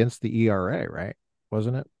was against the ERA, right?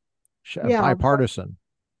 Wasn't it? Yeah, Bipartisan.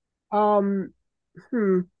 but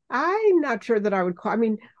hmm, I'm not sure that I would call. I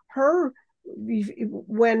mean, her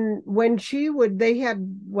when she would, they had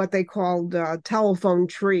what they called telephone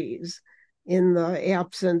trees in the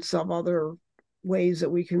absence of other ways that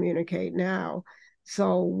we communicate now.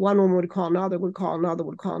 So one woman would call another, would call another,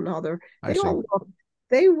 would call another. I They see. all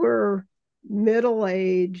they were.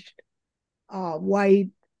 middle-aged, white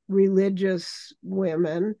religious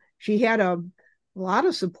women. She had a lot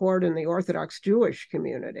of support in the Orthodox Jewish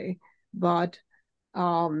community, but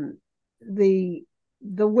um, the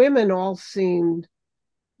the women all seemed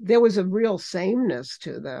there was a real sameness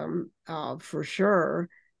to them, for sure,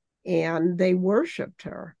 and they worshipped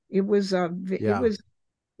her. Yeah,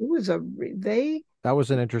 It was a they that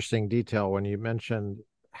was an interesting detail when you mentioned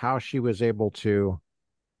how she was able to.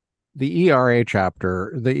 The ERJ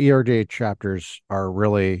chapters are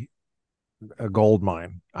really a gold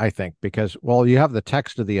mine, I think, because, well, you have the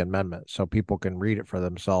text of the amendment so people can read it for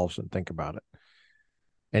themselves and think about it.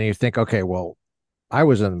 And you think, okay, well, I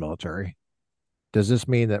was in the military. Does this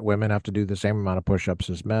mean that women have to do the same amount of push-ups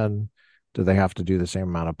as men? Do they have to do the same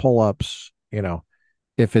amount of pull-ups?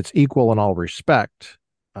 If it's equal in all respect,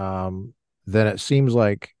 then it seems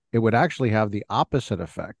like it would actually have the opposite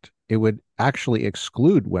effect. It would actually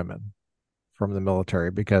exclude women from the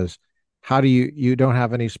military because how do you don't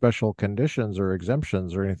have any special conditions or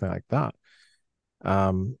exemptions or anything like that.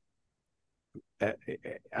 Um,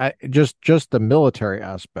 just the military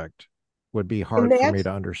aspect would be and hard for me that's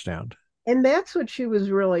to understand. and that's what she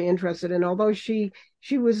was really interested in. Although she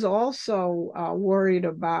was also worried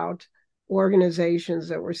about organizations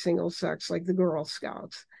that were single sex, like the Girl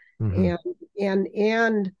Scouts, Mm-hmm.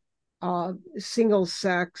 and single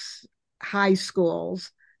sex high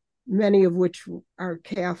schools, many of which are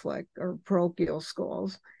Catholic or parochial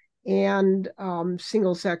schools, and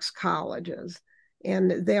single sex colleges,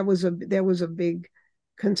 and that was a big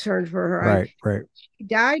concern for her. Right, right. She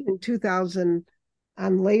died in 2000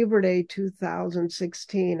 on Labor Day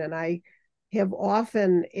 2016, and I have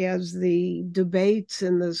often, as the debates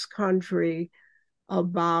in this country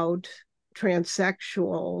about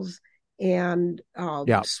transsexuals and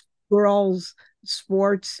Yeah, girls'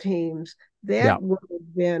 sports teams, yeah. that would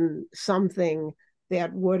have been something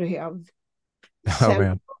that would have Oh sent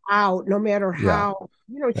man. her out, no matter Yeah, how,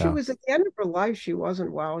 she yeah. was at the end of her life. She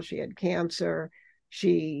wasn't well. She had cancer.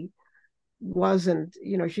 She wasn't,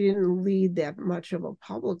 she didn't lead that much of a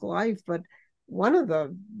public life. But one of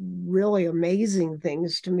the really amazing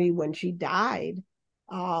things to me when she died,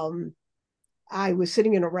 um, I was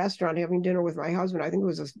sitting in a restaurant having dinner with my husband. I think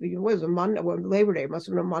it was a Monday, well, Labor Day. It must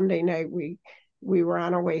have been a Monday night. We were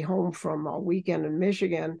on our way home from a weekend in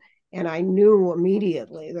Michigan, and I knew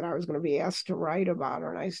immediately that I was going to be asked to write about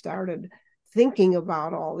her. And I started thinking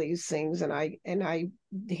about all these things, and I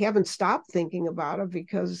haven't stopped thinking about it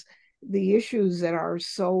because the issues that are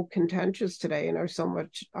so contentious today and are so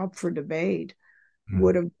much up for debate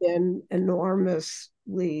would Mm. have been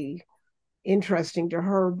enormously interesting to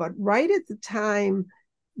her. But right at the time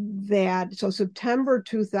so September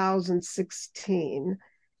 2016,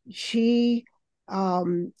 she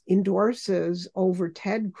endorses over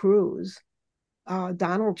Ted Cruz,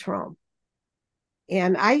 Donald Trump.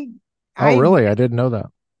 And Oh, I, really? I didn't know that.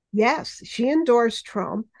 yes, she endorsed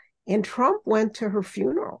Trump, and Trump went to her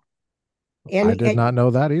funeral. I And did not know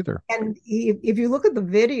that either. if you look at the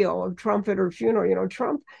video of Trump at her funeral,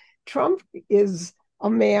 Trump is a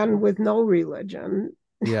man with no religion.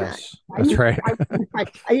 Yes, I that's mean, right.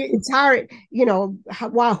 it's hard,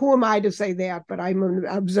 who am I to say that? But I'm an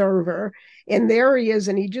observer, and there he is,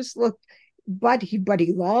 and he just looked. But he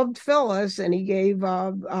loved Phyllis, and he gave,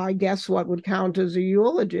 I guess, what would count as a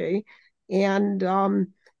eulogy, and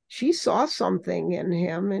she saw something in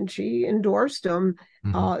him, and she endorsed him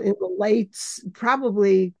Mhm. in the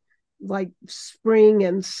probably like spring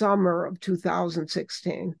and summer of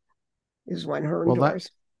 2016 is when her Well, that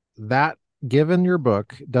endorsed. that given your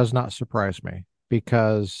book does not surprise me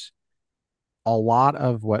because a lot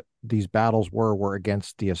of what these battles were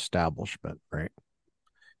against the establishment, right?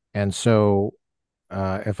 And so,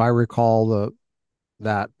 if I recall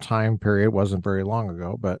that time period wasn't very long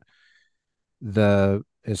ago, but the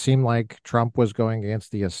it seemed like Trump was going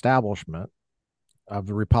against the establishment of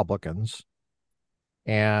the Republicans,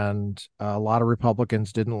 and a lot of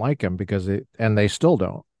Republicans didn't like him and they still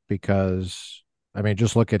don't because I mean,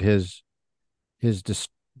 just look at his dis,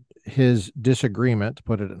 his disagreement, to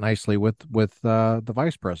put it nicely, with the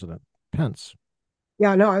vice president Pence.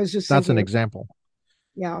 Yeah, no, I was just That's an thinking, example.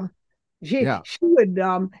 yeah, she Yeah, she would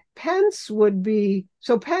Pence would be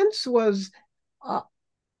so Pence was uh,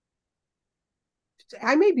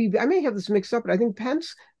 I may have this mixed up, but I think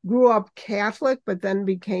Pence grew up Catholic but then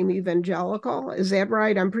became evangelical. Is that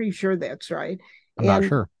right? I'm pretty sure that's right. I'm not And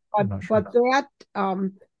sure. but I'm not sure. but that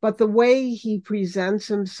but the way he presents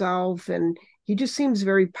himself, and he just seems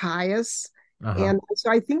very pious. Uh huh. And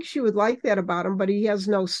so I think she would like that about him, but he has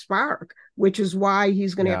no spark, which is why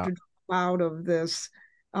he's going to have Yeah. to drop out of this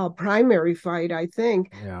primary fight, I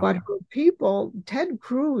think. Yeah. But her people, Ted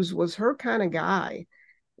Cruz was her kind of guy,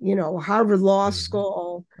 Harvard Law Mhm.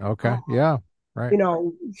 School, uh, Okay. Yeah. Right.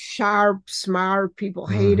 sharp, smart people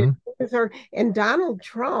hated Hmm. her. And Donald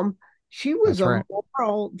Trump, That's right.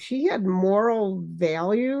 she had moral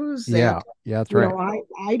values Yeah. that, Yeah. That's right.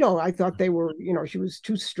 I thought they were, she was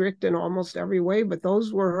too strict in almost every way, but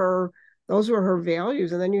those were her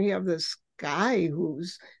values. And then you have this guy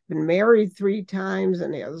who's been married 3 times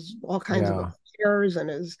and has all kinds of Yeah. affairs and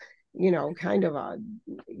is, kind of a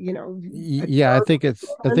Yeah. jerk.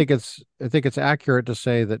 I think it's accurate to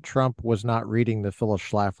say that Trump was not reading the Phyllis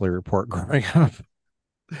Schlafly report growing up.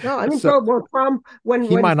 No, I mean, So Trump, he when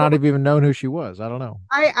might not Philip, have even known who she was. I don't know.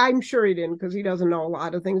 I'm sure he didn't because he doesn't know a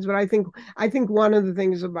lot of things. But I think one of the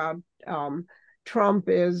things about Trump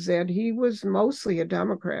is that he was mostly a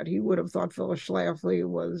Democrat. He would have thought Phyllis Schlafly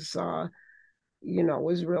was,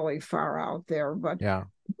 was really far out there. But Yeah.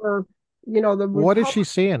 for, the What did Republic, she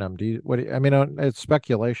see in him? Do you, I mean, it's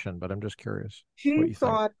speculation, but I'm just curious what she you think.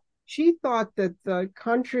 thought she thought that the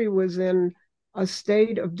country was in a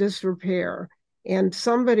state of disrepair, and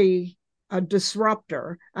somebody, a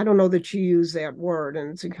disruptor, I don't know that she used that word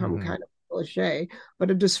and it's become Hmm. kind of cliche,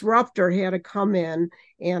 but a disruptor had to come in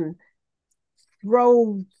and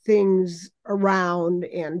throw things around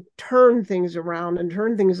and turn things around and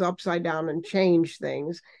turn things upside down and change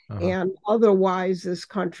things. Uh-huh. And otherwise, this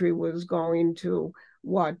country was going to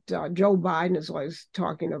what Joe Biden is always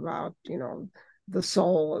talking about, the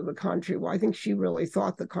soul of the country. Well, I think she really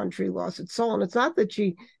thought the country lost its soul. And it's not that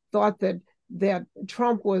she thought that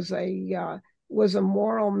Trump was a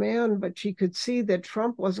moral man, but she could see that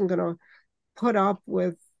Trump wasn't going to put up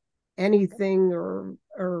with anything or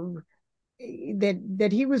that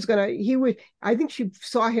he was gonna he would I think she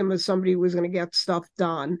saw him as somebody who was gonna get stuff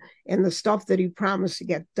done, and the stuff that he promised to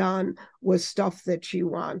get done was stuff that she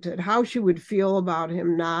wanted. How she would feel about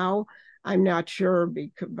him now, I'm not sure,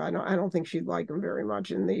 because I don't think she'd like him very much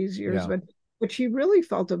in these years, Yeah. but she really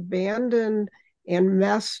felt abandoned and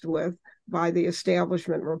messed with by the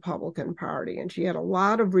establishment Republican Party, and she had a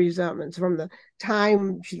lot of resentments from the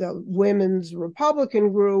the women's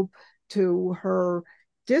Republican group to her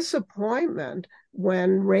disappointment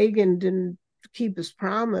when Reagan didn't keep his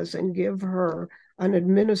promise and give her an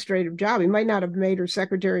administrative job. He might not have made her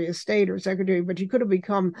Secretary of State or Secretary, but she could have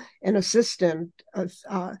become an assistant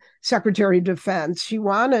Secretary of Defense. She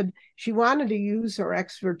wanted to use her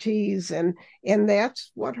expertise, and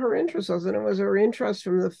that's what her interest was, and it was her interest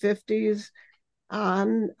from the 50s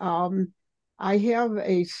on. I have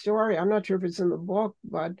a story. I'm not sure if it's in the book,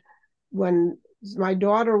 but when my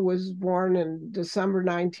daughter was born in December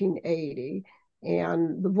 1980,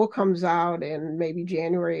 and the book comes out in maybe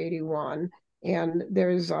January 81, and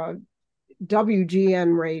there's a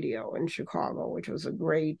WGN radio in Chicago, which was a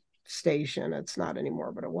great station. It's not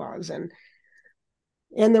anymore, but it was. And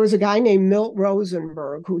there was a guy named Milt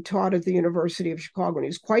Rosenberg who taught at the University of Chicago, and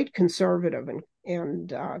he's quite conservative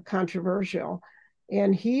and controversial.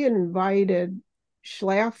 And he invited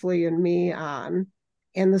Schlafly and me on,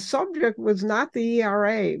 and the subject was not the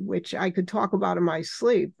ERA, which I could talk about in my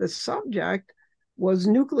sleep. The subject was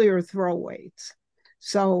nuclear throw weights.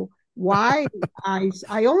 So why I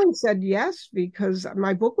only said yes because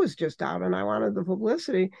my book was just out and I wanted the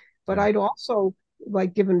publicity, but Yeah. I'd also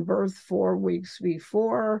like given birth 4 weeks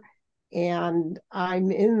before, and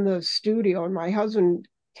I'm in the studio, and my husband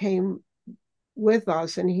came with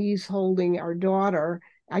us, and he's holding our daughter.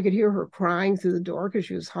 I could hear her crying through the door because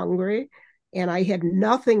she was hungry, and I had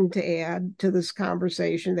nothing to add to this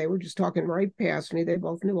conversation. They were just talking right past me. They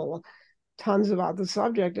both knew tons about the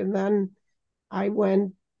subject, and then I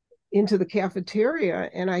went into the cafeteria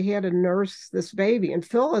and I had to nurse this baby. And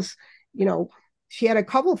Phyllis, you know, she had a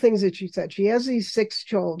couple of things that she said. She has these 6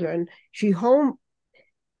 children. She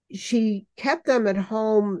kept them at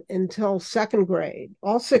home until second grade,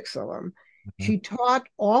 all 6 of them. Mhm. She taught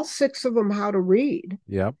all 6 of them how to read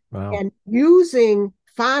Yep. Wow. and using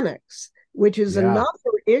phonics, which is Yeah.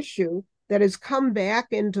 another issue that has come back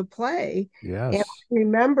into play. And Yes. I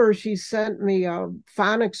remember she sent me a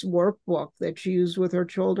phonics workbook that she used with her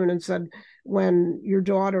children and said, when your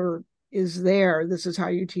daughter is there, this is how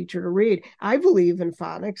you teach her to read. I believe in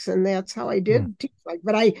phonics, and that's how I Hmm. did teach.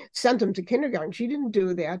 But I sent them to kindergarten. She didn't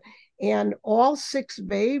do that. And all 6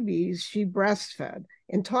 babies she breastfed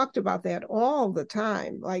and talked about that all the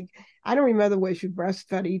time. Like, I don't remember the way she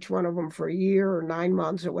breastfed each one of them for a year or 9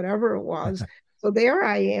 months or whatever it was. So there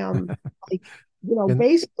I am, like, And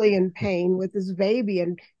basically in pain with this baby.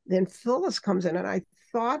 And then Phyllis comes in, and I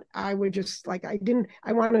thought I would just like, I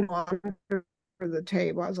wanted to the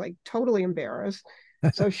table. I was like totally embarrassed.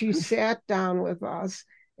 So she sat down with us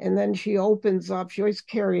And then she opens up, she always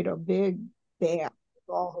carried a big bag with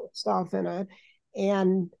all her stuff in it.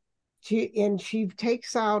 And she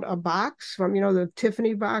takes out a box from, the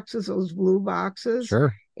Tiffany boxes, those blue boxes.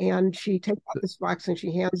 Sure. And she takes out The, this box and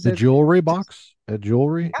she hands the it jewelry to, box,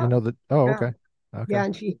 jewelry, yeah, that. Oh, yeah. okay. Okay. Yeah,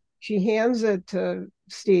 and she hands it to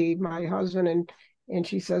Steve, my husband, and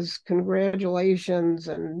she says, "Congratulations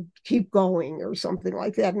and keep going," or something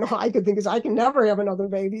like that. No, I could think is I can never have another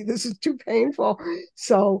baby. This is too painful.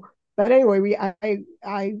 So, but anyway,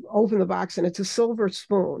 I open the box and it's a silver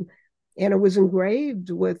spoon, and it was engraved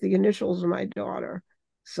with the initials of my daughter.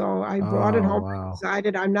 So I brought it Oh, home. I wow.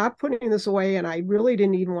 decided I'm not putting this away, and I really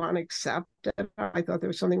didn't even want to accept it. I thought there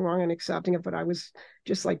was something wrong in accepting it, but I was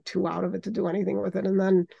just like too out of it to do anything with it. And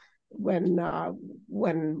then when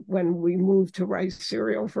when we moved to rice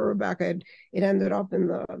cereal for Rebecca, it ended up in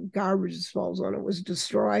the garbage disposal and it was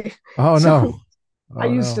destroyed. Oh, So no. I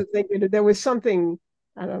Oh, used to no. think there was something,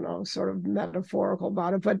 I don't know, sort of metaphorical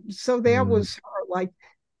about it. But so that Mm, was her, like,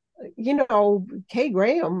 Kay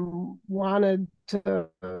Graham wanted to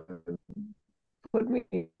put me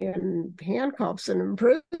in handcuffs and in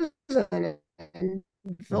prison. And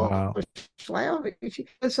Phyllis wow. Schlafly, she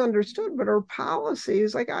misunderstood, but her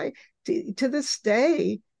policies, like to this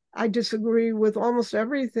day, I disagree with almost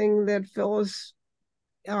everything that Phyllis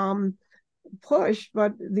um, push.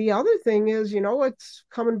 But the other thing is, what's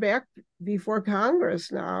coming back before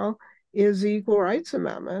Congress now is the Equal Rights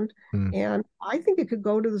Amendment. Mm, And I think it could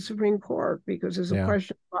go to the Supreme Court because there's a yeah.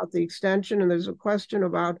 question about the extension and there's a question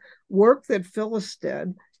about work that Phyllis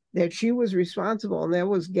did that she was responsible, and that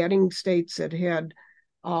was getting states that had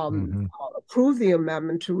Hmm. approved the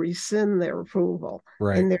amendment to rescind their approval.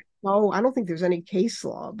 Right. And I don't think there's any case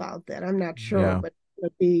law about that. I'm not sure, Yeah. but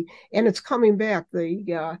and it's coming back.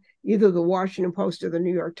 Either the Washington Post or the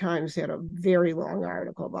New York Times had a very long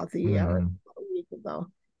article about the ERA Hmm. a week ago.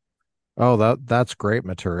 Oh, that's great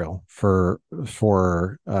material for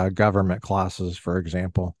government classes, for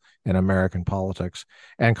example, in American politics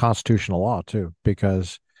and constitutional law too.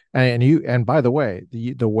 Because and by the way,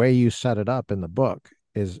 the way you set it up in the book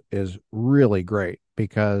is really great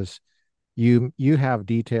because you have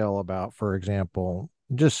detail about, for example,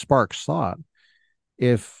 just sparks thought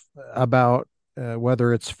if about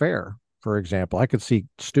whether it's fair. For example, I could see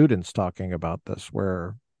students talking about this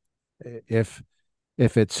where if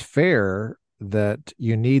it's fair that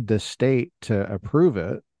you need the state to approve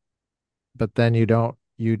it, but then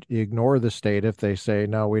you ignore the state if they say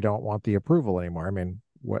no, we don't want the approval anymore. I mean,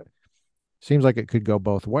 what seems like it could go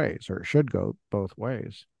both ways, or it should go both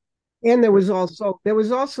ways. And But there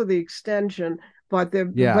was also the extension,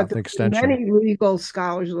 yeah, but the extension. many legal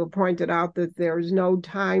scholars have pointed out that there is no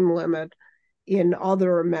time limit in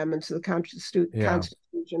other amendments to the Yeah,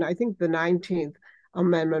 Constitution. I think the 19th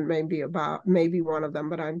Amendment may be one of them,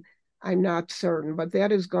 but I'm not certain. But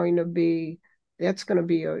that's going to be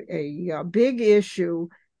a big issue,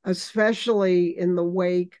 especially in the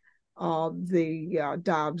wake of the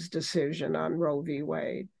Dobbs decision on Roe v.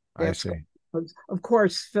 Wade. I That's see. of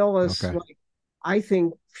course Phyllis, Okay. like, I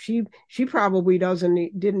think she probably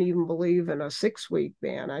didn't even believe in a 6 week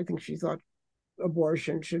ban. I think she thought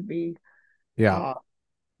abortion should be Yeah. uh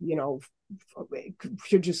you know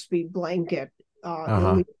should just be blanket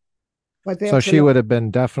Uh-huh. illegal. But So that's she another. would have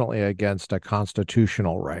been definitely against a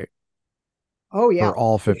constitutional right Oh yeah, for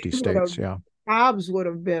all she 50 would have. states. Yeah. Dobbs would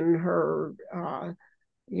have been her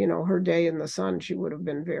her day in the sun. She would have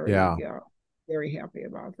been Yeah. very happy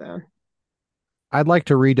about that. I'd like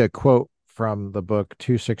to read a quote from the book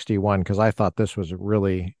 261 because I thought this was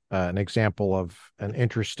really an example of an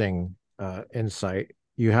interesting insight.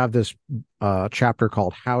 You have this chapter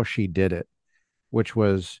called How She Did It, which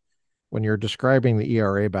was when you're describing the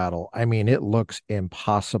ERA battle. I mean, it looks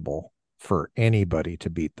impossible for anybody to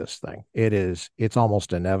beat this thing. It's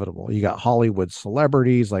almost inevitable. You got Hollywood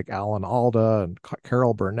celebrities like Alan Alda and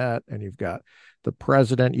Carol Burnett, and you've got the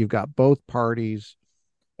president, you've got both parties.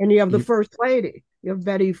 And you have the You first lady. You have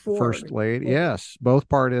Betty First Ford. lady, yes, both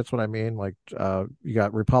parties. That's what I mean. Like, you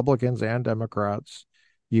got Republicans and Democrats.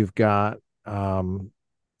 You've got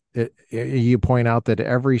you point out that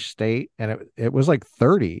every state, and it was like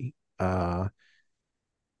 30. It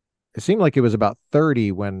seemed like it was about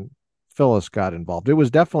 30 when Phyllis got involved. It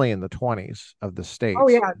was definitely in the 20s of the Oh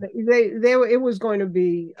states. yeah, they it was going to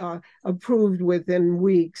be approved within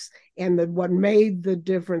weeks, and what made the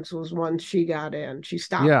difference was once she got in, she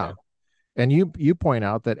stopped Yeah, it. and you point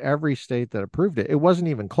out that every state that approved it, it wasn't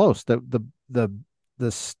even close. The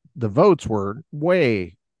votes were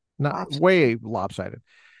way not Lobster. way lopsided.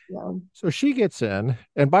 Yeah. So she gets in,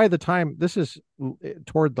 and by the time this is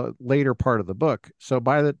toward the later part of the book, so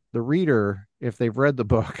by the reader, if they've read the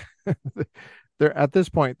book, they're at this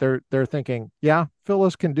point they're thinking, yeah,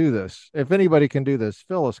 Phyllis can do this. If anybody can do this,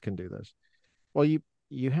 Phyllis can do this. Well,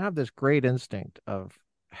 you have this great instinct of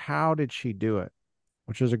how did she do it,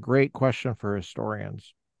 which is a great question for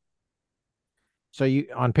historians. So you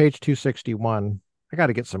on page 261, I got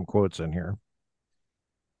to get some quotes in here.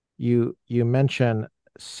 You mention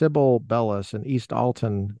Sybil Bellis, an East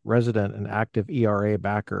Alton resident and active ERA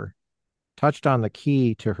backer, touched on the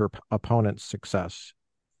key to her opponent's success.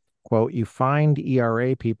 Quote, you find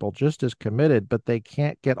ERA people just as committed, but they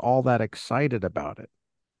can't get all that excited about it.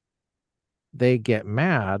 They get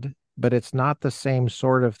mad, but it's not the same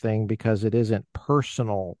sort of thing because it isn't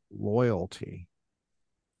personal loyalty,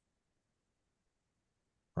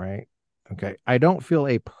 right? Okay. I don't feel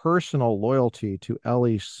a personal loyalty to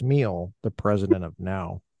Ellie Smeal, the president of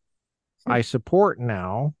NOW. I support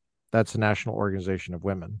NOW, that's the National Organization of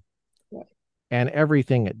Women, and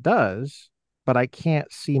everything it does, but I can't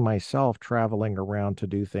see myself traveling around to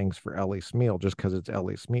do things for Ellie Smeal just because it's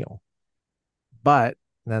Ellie Smeal. But,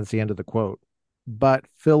 and that's the end of the quote, but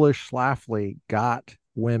Phyllis Schlafly got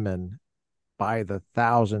women by the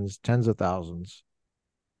thousands, tens of thousands.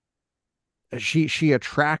 She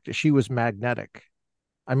attracted, she was magnetic.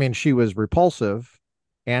 I mean, she was repulsive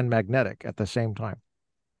and magnetic at the same time.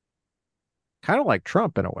 Kind of like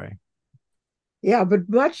Trump in a way. Yeah, but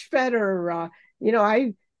much better. You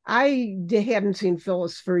know, hadn't seen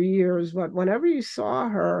Phyllis for years, but whenever you saw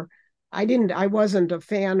her, I wasn't a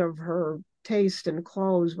fan of her taste in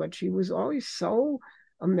clothes, but she was always so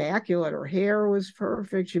immaculate. Her hair was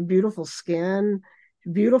perfect. She had beautiful skin,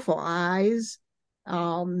 beautiful eyes.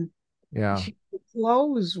 Um, Yeah.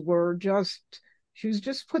 clothes were just, she was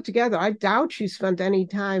just put together. I doubt she spent any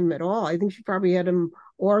time at all. I think she probably had them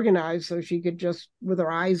organized so she could just, with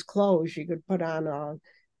her eyes closed, she could put on a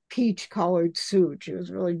peach colored suit. She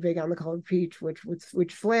was really big on the color peach,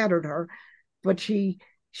 which flattered her. But she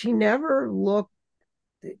never looked.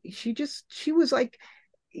 She was like,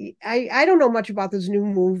 I don't know much about this new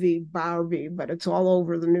movie Barbie, but it's all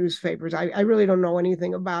over the newspapers. I really don't know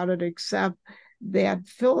anything about it except that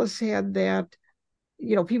Phyllis had that,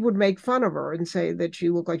 people would make fun of her and say that she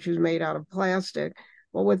looked like she was made out of plastic.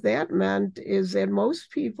 Well, what that meant is that most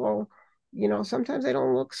people, sometimes they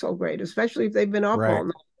don't look so great, especially if they've been up Right. all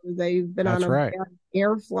night. They've been on That's a right. bad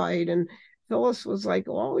air flight. And Phyllis was like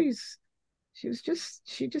always, she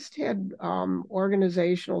just had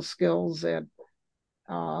organizational skills that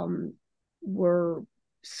um, were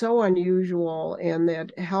so unusual and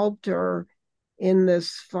that helped her in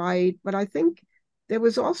this fight. But I think there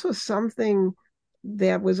was also something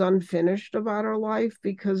that was unfinished about her life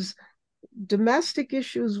because domestic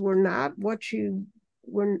issues were not what you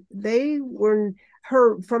were, they were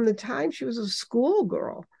her from the time she was a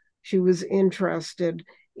schoolgirl. She was interested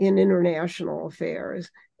in international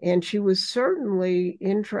affairs, and she was certainly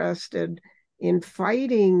interested in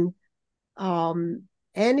fighting um,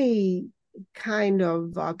 any kind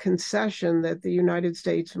of concession that the United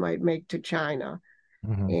States might make to China.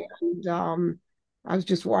 Mm-hmm. And I was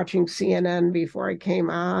just watching CNN before I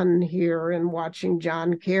came on here and watching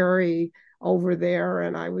John Kerry over there.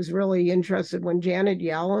 And I was really interested when Janet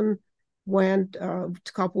Yellen went a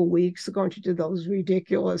couple of weeks ago and she did those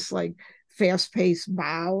ridiculous, like fast paced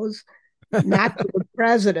bows, not to the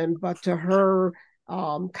president, but to her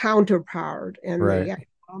counterpart in Right. the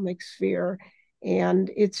economic sphere. And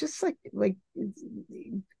it's just like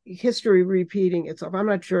history repeating itself. I'm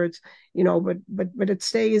not sure it's, but it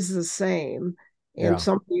stays the same. And Yeah.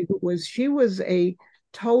 somebody she was a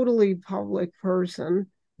totally public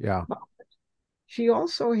person, Yeah. but she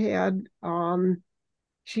also had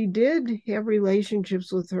she did have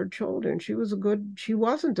relationships with her children. She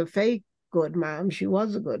wasn't a fake good mom. She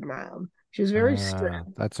was a good mom. She was very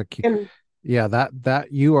strict. That's a key. And Yeah,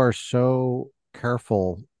 that you are so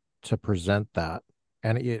careful to present that,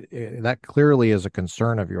 and that clearly is a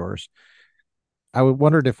concern of yours. I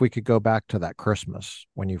wondered if we could go back to that Christmas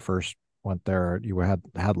when you first went there. You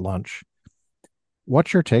had lunch.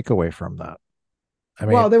 What's your takeaway from that? I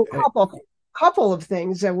mean, well, there were a couple of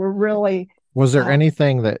things that were really was there uh,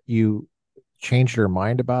 anything that you changed your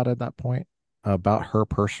mind about at that point, about her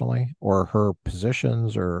personally, or her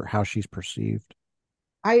positions, or how she's perceived?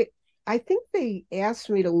 I I think they asked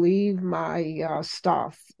me to leave my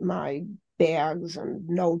stuff, my bags and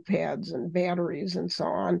notepads and batteries and so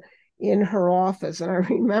on in her office. And I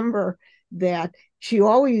remember that she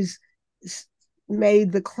always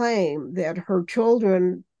made the claim that her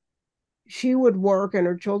children, she would work and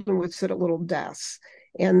her children would sit at little desks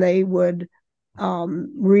and they would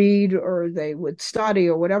read or they would study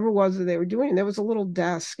or whatever it was that they were doing. And there was a little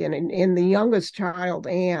desk, and the youngest child,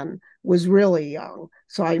 Anne, was really young.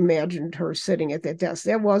 So I imagined her sitting at that desk.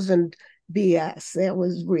 That wasn't BS, that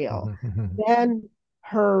was real. Then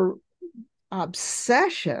her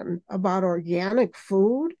obsession about organic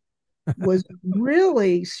food was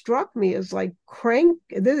really struck me as like crank.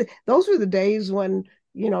 Those were the days when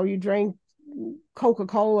you drank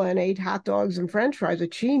Coca-Cola and ate hot dogs and French fries.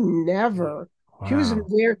 But she never. Wow.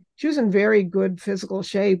 She was in very good physical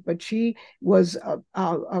shape, but she was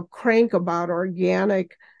a crank about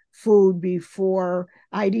organic food before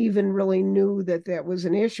I'd even really knew that that was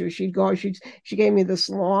an issue. She gave me this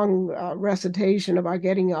long recitation about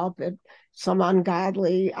getting up at some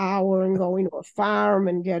ungodly hour and going to a farm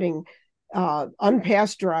and getting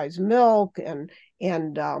unpasteurized milk and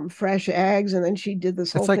fresh eggs. And then she did this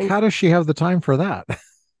It's whole like, thing. how does she have the time for that?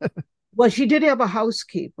 Well, she did have a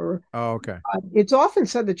housekeeper. Oh, okay. It's often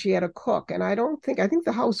said that she had a cook, and I think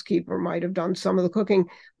the housekeeper might have done some of the cooking,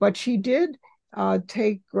 but she did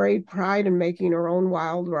take great pride in making her own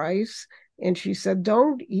wild rice. And she said,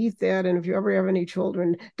 don't eat that. And if you ever have any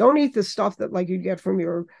children, don't eat the stuff that like you get from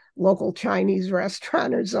your local Chinese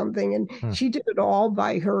restaurant or something. And Hmm. she did it all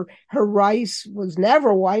by her rice was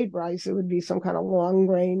never white rice. It would be some kind of long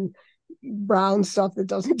grain brown stuff that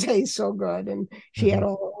doesn't taste so good. And she had Hmm.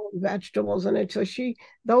 all her own vegetables in it. So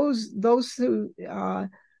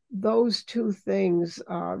those two things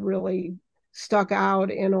really stuck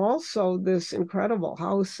out, and also this incredible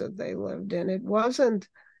house that they lived in. It wasn't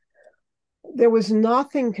There was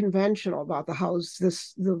nothing conventional about the house.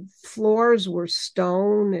 The floors were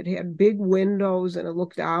stone. It had big windows and it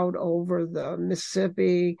looked out over the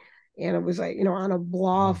Mississippi, and it was like, on a Wow.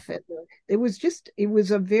 bluff. And it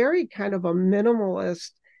was a very kind of a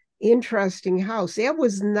minimalist, interesting house. That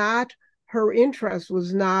was not her interest,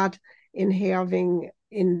 was not in having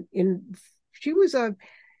in she was a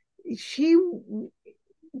she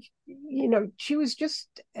she was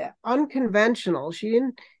just unconventional. She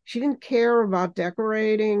didn't care about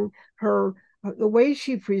decorating. Her The way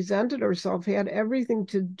she presented herself had everything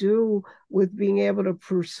to do with being able to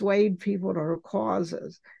persuade people to her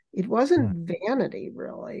causes. It Hmm. wasn't vanity,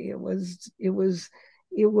 really. It was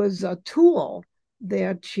a tool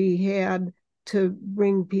that she had to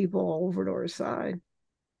bring people over to her side.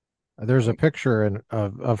 There's a picture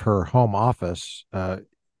of her home office.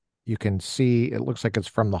 You can see it looks like it's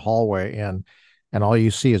from the hallway in, and all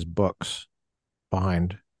you see is books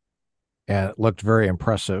behind. And it looked very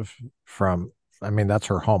impressive from, I mean, that's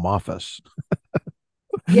her home office.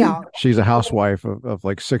 Yeah, She's a housewife of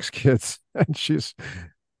like six kids, and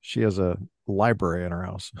she has a library in her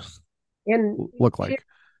house. and Look she like.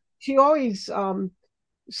 she always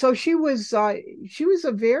so she was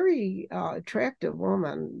a very attractive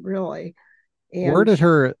woman, really. Where And did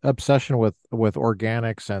her obsession with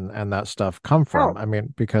organics and that stuff come from? oh I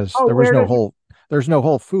mean, because oh there was where no did whole there's no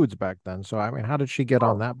Whole Foods back then. So I mean, how did she get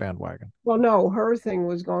on oh that bandwagon? well, no, her thing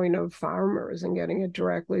was going to farmers and getting it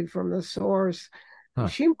directly from the source. Huh.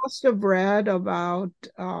 She must have read about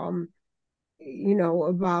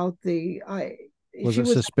the Was she it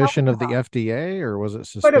was a suspicion health of the FDA or was it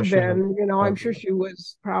Could have suspicion been, I'm of sure she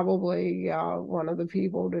was probably one of the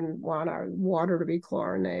people who didn't want our water to be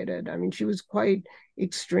chlorinated. I mean, she was quite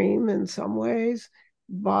extreme in some ways,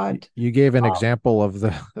 but you gave an uh, example of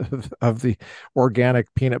the of the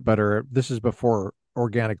organic peanut butter. This is before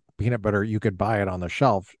organic peanut butter you could buy it on the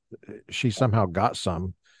shelf. She somehow got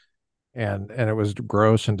some and it was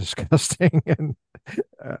gross and disgusting and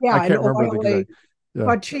I yeah, and can't remember the exact. oily. Yeah.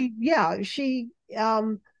 But she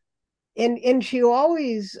and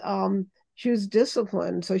she was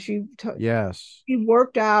disciplined. So Yes. she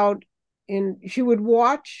worked out, and she would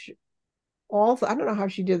watch I don't know how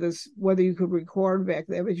she did this, whether you could record back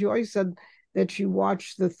there, but she always said that she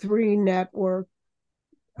watched the three network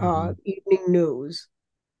Hmm. evening news,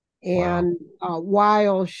 Wow. and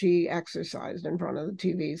while she exercised in front of the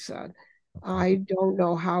TV set. Okay. I don't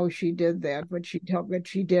know how she did that, but she told that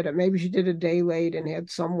she did it. Maybe she did a day late and had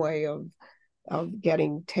some way of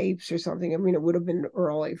getting tapes or something. I mean, it would have been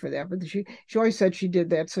early for that, but she always said she did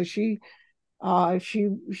that. So uh she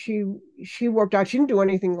she she worked out. She didn't do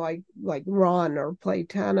anything like run or play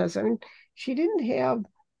tennis. I mean, she didn't have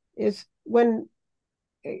it's when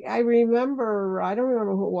I don't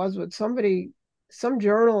remember who it was, but some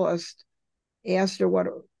journalist asked her what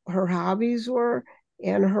her hobbies were,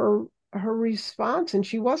 and her response, and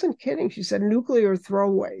she wasn't kidding. She said nuclear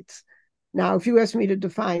throw weights. Now, if you asked me to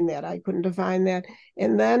define that, I couldn't define that.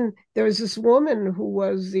 And then there was this woman who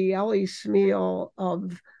was the Ellie Smeal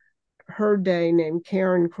of her day named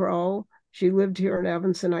Karen Crow. She lived here in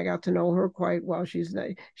Evanston. I got to know her quite well. She's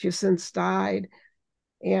since died,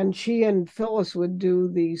 and she and Phyllis would do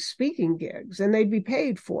these speaking gigs, and they'd be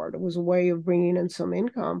paid for it. It was a way of bringing in some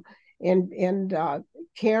income. And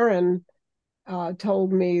Karen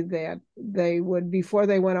told me that they would, before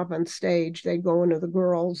they went up on stage, they'd go into the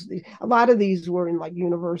girls. A lot of these were in like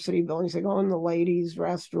university buildings. They go in the ladies'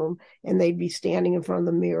 restroom, and they'd be standing in front of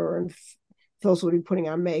the mirror, and Phyllis would be putting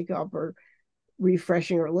on makeup or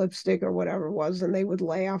refreshing her lipstick or whatever it was, and they would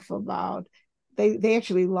laugh about. They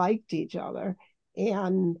actually liked each other,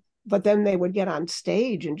 and but then they would get on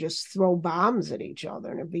stage and just throw bombs at each other,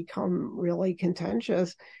 and it become really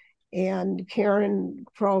contentious. And Karen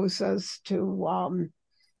Crowe says to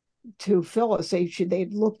Phyllis,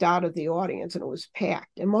 they'd looked out at the audience and it was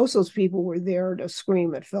packed, and most of those people were there to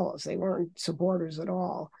scream at Phyllis. They weren't supporters at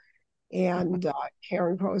all. And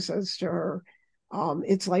Karen Crowe says to her,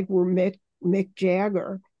 "It's like we're Mick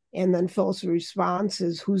Jagger." And then Phyllis' response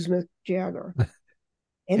is, "Who's Mick Jagger?"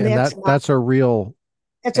 And And that's a real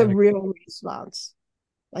that's a anecdote. real response.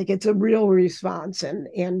 Like it's a real response, and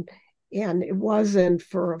it wasn't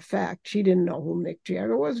for effect. She didn't know who Mick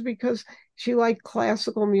Jagger was because she liked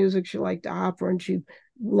classical music, she liked opera, and she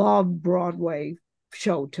loved Broadway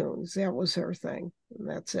show tunes. That was her thing, and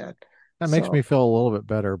that's it. That makes me So feel a little bit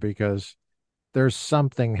better because there's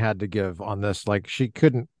something had to give on this. Like she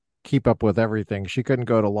couldn't keep up with everything. She couldn't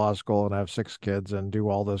go to law school and have 6 kids and do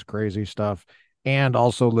all this crazy stuff and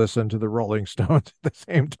also listen to the Rolling Stones at the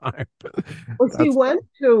same time. well, she That's went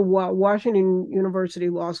to Washington University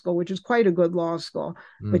Law School, which is quite a good law school,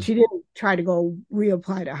 but mm, she didn't try to go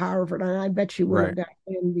reapply to Harvard. And I bet she wouldn't right. have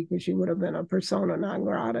gotten in because she would have been a persona non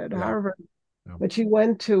grata at Yeah. Harvard. Yeah. But she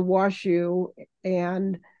went to WashU,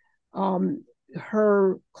 and um,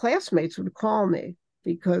 her classmates would call me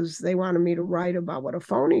because they wanted me to write about what a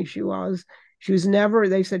phony she was. She was never,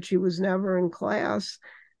 they said she was never in class,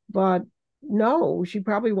 but no, she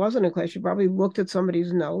probably wasn't in class. She probably looked at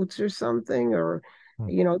somebody's notes or something, or, Hmm.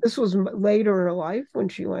 this was later in her life when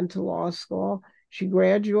she went to law school. She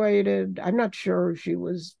graduated. I'm not sure if she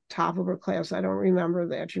was top of her class. I don't remember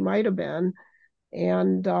that. She might have been.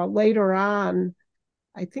 And later on,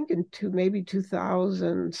 I think maybe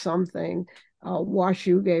 2000 something,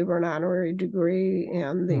 WashU gave her an honorary degree,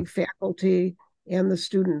 and Hmm. the faculty and the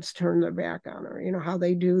students turned their back on her. You know how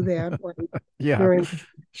they do that when Yeah. during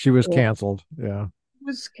She was and canceled. Yeah.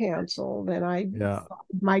 was canceled. And Yeah.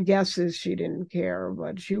 my guess is she didn't care,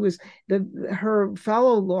 but she was her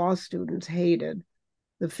fellow law students hated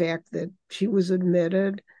the fact that she was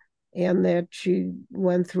admitted and that she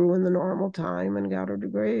went through in the normal time and got her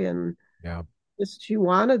degree, and Yeah. just she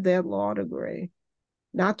wanted that law degree,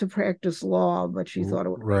 not to practice law, but she thought it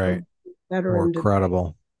would make her Right. better More in debate.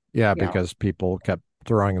 credible. Yeah, Yeah. because people kept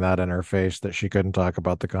throwing that in her face that she couldn't talk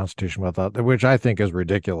about the Constitution without, which I think is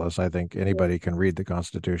ridiculous. I think anybody can read the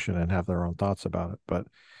Constitution and have their own thoughts about it. But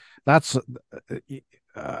that's,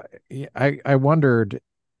 uh, I wondered,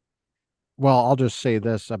 well, I'll just say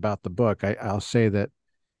this about the book. I'll say that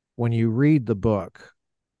when you read the book,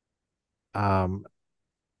 um,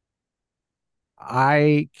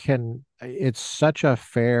 it's such a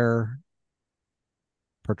fair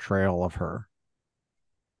portrayal of her.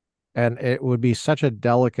 And it would be such a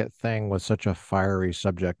delicate thing with such a fiery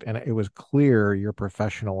subject. And it was clear your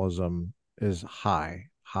professionalism is high,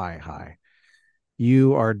 high, high.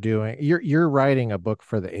 You're writing a book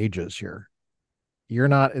for the ages here.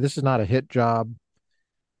 This is not a hit job.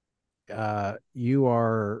 You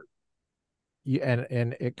are,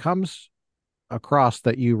 and it comes across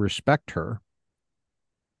that you respect her,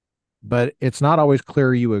 but it's not always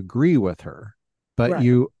clear you agree with her. But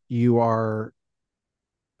Right. you are,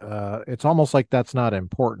 it's almost like that's not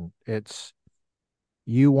important.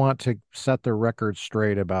 You want to set the record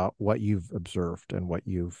straight about what you've observed and what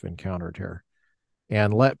you've encountered here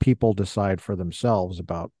and let people decide for themselves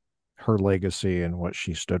about her legacy and what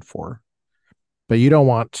she stood for. But you don't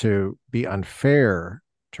want to be unfair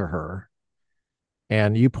to her.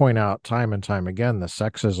 And you point out time and time again the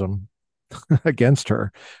sexism against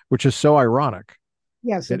her, which is so ironic.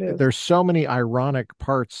 Yes, it is. There's so many ironic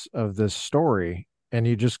parts of this story, and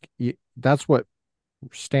that's what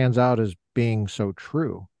stands out as being so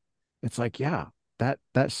true. It's like, yeah, that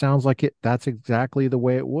sounds like it. That's exactly the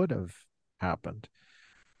way it would have happened.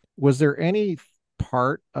 Was there any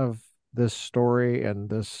part of this story and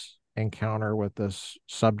this encounter with this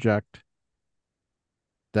subject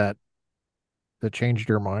that changed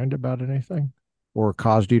your mind about anything or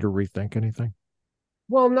caused you to rethink anything?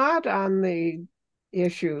 Well, not on the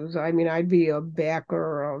issues. I mean, I'd be a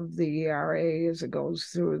backer of the ERA as it goes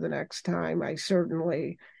through the next time. I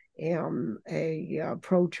certainly, am a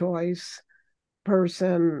pro-choice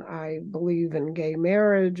person. I believe in gay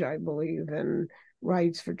marriage. I believe in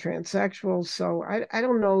rights for transsexuals. So I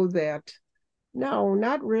don't know that. No,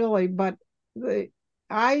 not really. But the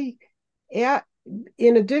I at,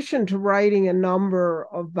 in addition to writing a number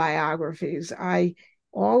of biographies, I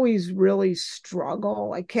always really struggle.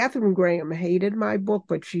 Like Catherine Graham hated my book,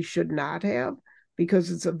 but she should not have,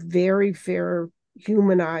 because it's a very fair,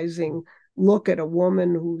 humanizing look at a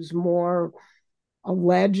woman who's more a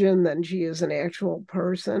legend than she is an actual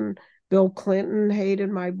person. Bill Clinton hated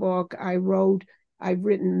my book. I've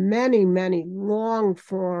written many, many long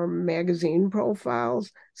form magazine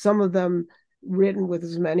profiles, some of them written with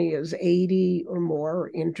as many as 80 or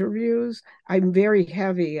more interviews. I'm very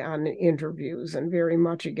heavy on interviews and very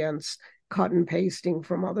much against cut and pasting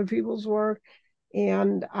from other people's work.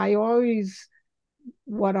 And I always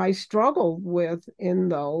what I struggled with in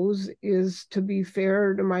those is to be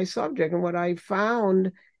fair to my subject. And what I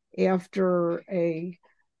found after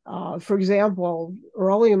for example,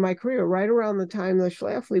 early in my career, right around the time the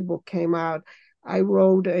Schlafly book came out, I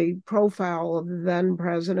wrote a profile of the then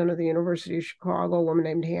president of the University of Chicago, a woman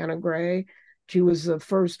named Hannah Gray. She was the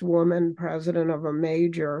first woman president of a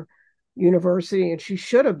major university, and she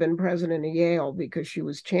should have been president of Yale because she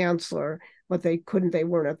was chancellor, but they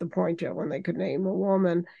weren't at the point yet when they could name a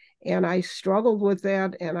woman. And I struggled with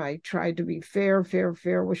that, and I tried to be fair, fair,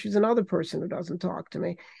 fair. Well, she's another person who doesn't talk to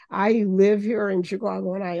me. I live here in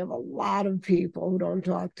Chicago, and I have a lot of people who don't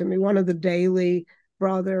talk to me. One of the Daly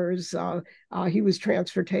brothers, he was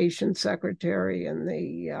transportation secretary in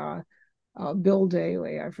the Bill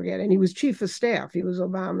Daley, I forget, and he was chief of staff. He was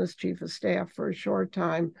Obama's chief of staff for a short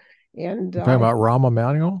time, and You're talking about Rahm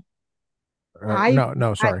Emanuel? I, No,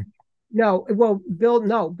 no, I sorry. no, well, Bill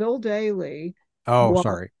Daley Oh, was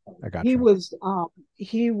sorry. I got he you. was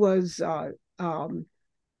he was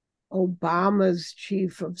Obama's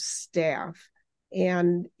chief of staff,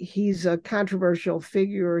 and he's a controversial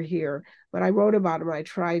figure here. But I wrote about him. I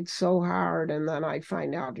tried so hard, and then I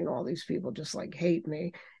find out, all these people just like hate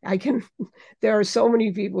me. I can. There are so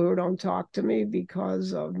many people who don't talk to me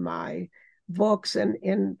because of my books,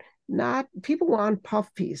 and not people want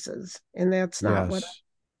puff pieces, and that's not what Yes.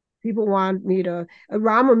 people want me to.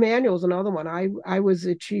 Rahm Emanuel is another one. I was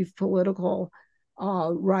the chief political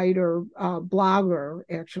writer, blogger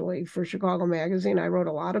actually for Chicago Magazine. I wrote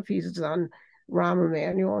a lot of pieces on Rahm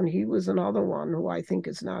Emanuel, and he was another one who I think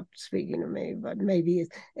is not speaking to me. But maybe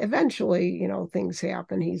eventually, things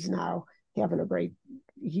happen. He's now having a great.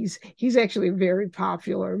 He's actually a very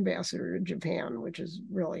popular ambassador to Japan, which is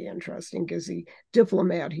really interesting because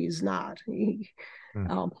diplomat he's not.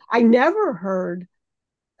 Mm. I never heard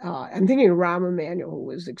I'm thinking of Rahm Emanuel, who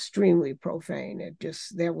was extremely profane.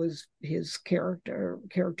 That was his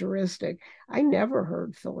characteristic. I never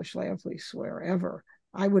heard Phyllis Schlafly swear ever.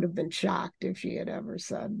 I would have been shocked if she had ever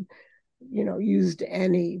said, used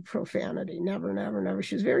any profanity. Never, never, never.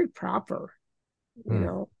 She was very proper, you Mm.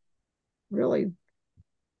 know, really,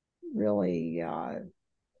 really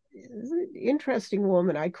interesting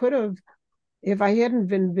woman. I could have, if I hadn't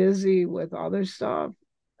been busy with other stuff,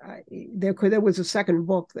 there was a second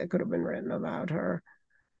book that could have been written about her,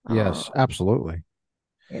 uh, Yes, absolutely.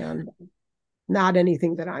 and not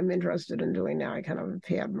anything that I'm interested in doing now. I kind of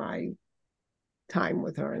had my time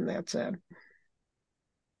with her, and that's it.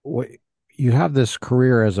 What you have this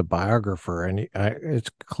career as a biographer, and it's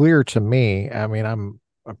clear to me. I mean, I'm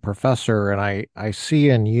a professor, and I see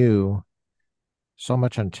in you so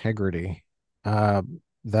much integrity uh,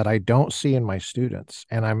 that I don't see in my students,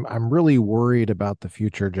 and I'm really worried about the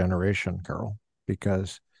future generation, Carol,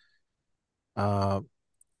 because uh,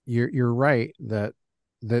 you're right that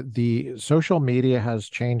the social media has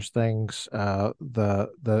changed things.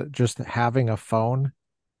 The just having a phone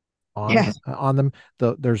Yes, on them,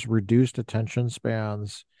 there's reduced attention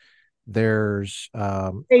spans. There's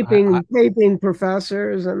taping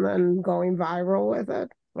professors and then going viral with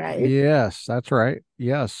it, right? yes, that's right.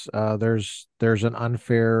 Yes, there's an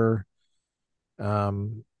unfair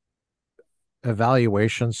um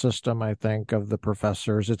evaluation system, I think, of the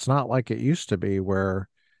professors. It's not like it used to be where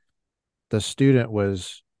the student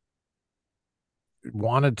was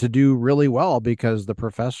wanted to do really well because the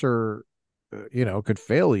professor could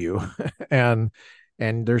fail you and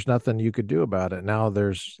there's nothing you could do about it. Now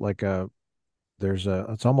there's a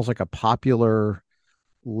it's almost like a popular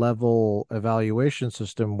level evaluation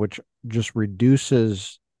system which just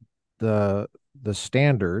reduces the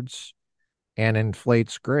standards and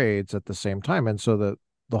inflates grades at the same time, and so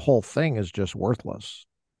the whole thing is just worthless,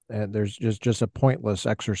 and there's just a pointless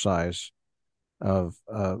exercise of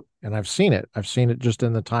and I've seen it just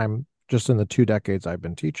in the time just in the 2 decades I've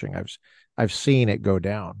been teaching. I've seen it go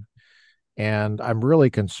down, and I'm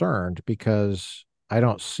really concerned because I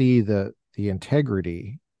don't see the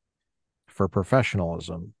integrity for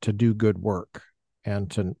professionalism to do good work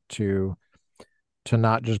and to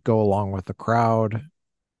not just go along with the crowd.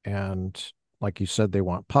 And like you said, they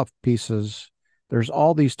want puff pieces. There's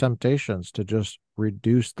all these temptations to just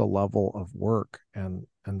reduce the level of work and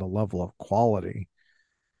the level of quality.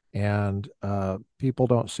 And people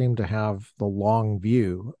don't seem to have the long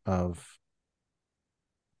view of,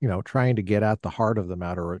 trying to get at the heart of the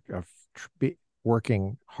matter, of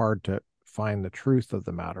working hard to find the truth of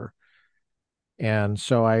the matter. And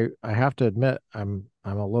so I have to admit I'm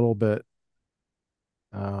a little bit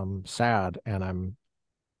sad, and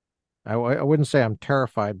I wouldn't say I'm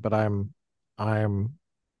terrified, but I'm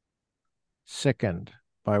sickened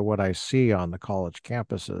by what I see on the college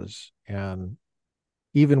campuses. And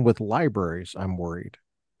even with libraries, I'm worried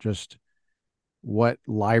just what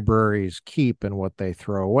libraries keep and what they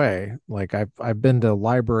throw away. Like I've been to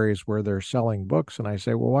libraries where they're selling books, and I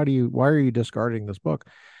say, well, why are you discarding this book?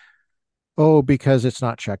 Oh, because it's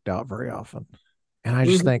not checked out very often. And I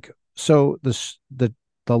just Mhm. think, so the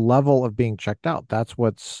level of being checked out, that's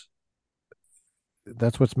what's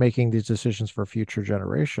making these decisions for future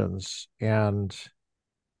generations. And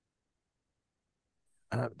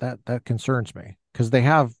that concerns me, because they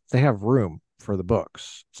have room for the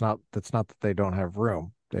books. That's not that they don't have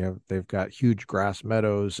room. They've got huge grass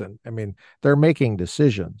meadows, and I mean, they're making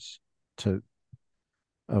decisions to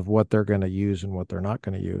of what they're going to use and what they're not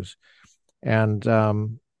going to use. And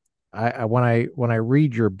when I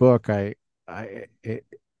read your book, I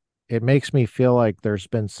it makes me feel like there's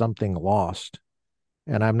been something lost,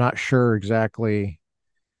 and I'm not sure exactly.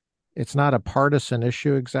 It's not a partisan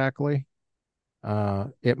issue exactly.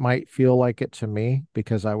 It might feel like it to me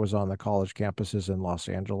because I was on the college campuses in Los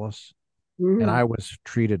Angeles, and Mhm. I was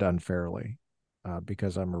treated unfairly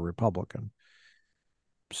because I'm a Republican.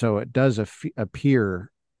 So it does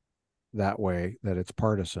appear that way, that it's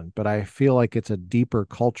partisan, but I feel like it's a deeper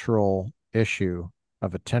cultural issue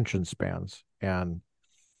of attention spans, and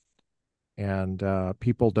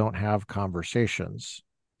people don't have conversations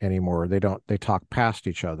anymore. They talk past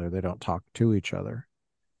each other. They don't talk to each other.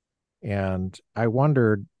 And I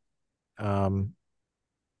wondered, um,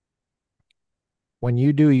 when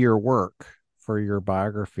you do your work for your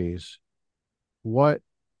biographies, what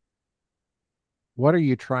what are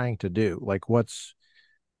you trying to do? Like,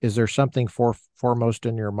 is there something foremost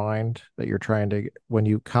in your mind that you're trying to, when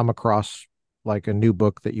you come across like a new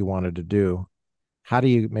book that you wanted to do, how do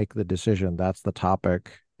you make the decision that's the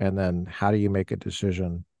topic? And then how do you make a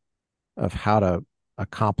decision of how to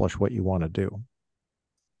accomplish what you want to do?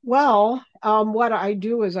 Well, what I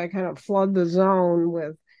do is I kind of flood the zone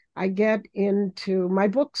with, I get into my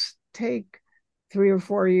books take 3 or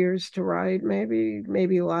 4 years to write,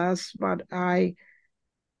 maybe less, but I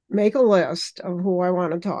make a list of who I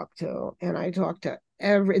want to talk to. And I talk to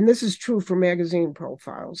and this is true for magazine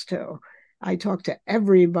profiles too. I talk to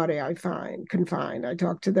everybody can find. I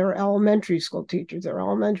talk to their elementary school teachers, their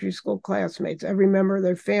elementary school classmates, every member of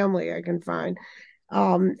their family I can find.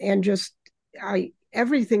 And just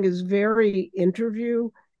everything is very interview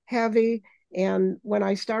heavy. And when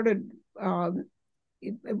I started,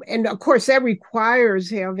 and of course that requires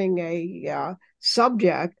having a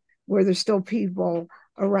subject where there's still people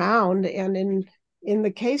around. And in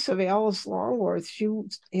the case of Alice Longworth, she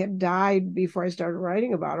had died before I started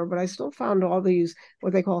writing about her, but I still found all these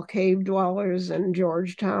what they call cave dwellers in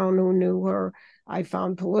Georgetown who knew her. I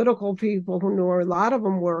found political people who knew her. A lot of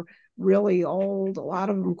them were really old. A lot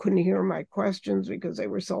of them couldn't hear my questions because they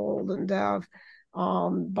were so old and deaf.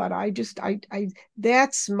 But I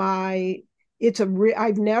that's my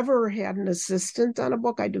I've never had an assistant on a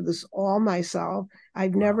book. I do this all myself.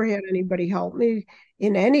 I've Wow. never had anybody help me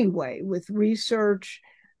in any way with research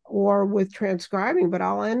or with transcribing, but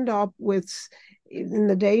I'll end up with, in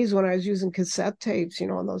the days when I was using cassette tapes, in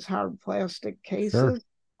those hard plastic Sure. cases,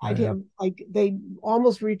 Yeah, I'd yeah. have like they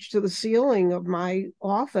almost reached to the ceiling of my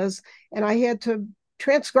office, and I had to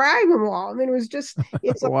transcribe them all. I mean, it's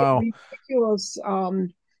like a Wow. ridiculous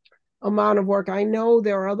amount of work. I know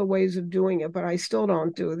there are other ways of doing it, but I still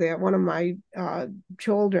don't do that. One of my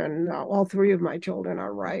children, all three of my children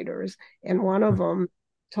are writers, and one of them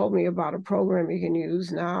told me about a program you can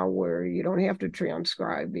use now where you don't have to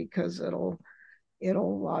transcribe because it'll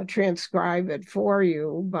transcribe it for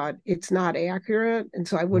you, but it's not accurate, and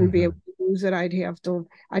so I wouldn't be able Hmm. to use it. I'd have to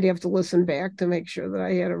listen back to make sure that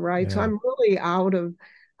I had it right. So Yeah.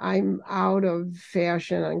 I'm out of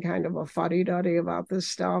fashion and kind of a fuddy-duddy about this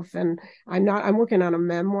stuff. And I'm working on a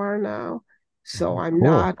memoir now. So Oh,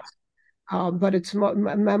 cool. but it's a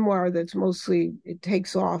memoir that's mostly it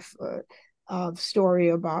takes off a story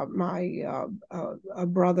about my a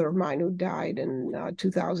brother of mine who died in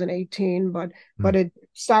 2018. Mm. But it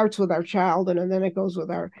starts with our childhood, and then it goes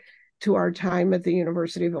with our to our time at the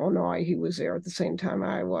University of Illinois. He was there at the same time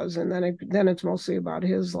I was, and then it's mostly about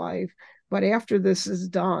his life. But after this is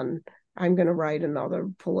done, I'm going to write another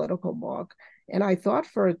political book. And I thought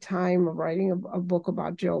for a time of writing a book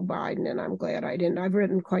about Joe Biden, and I'm glad I didn't. I've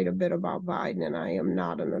written quite a bit about Biden, and I am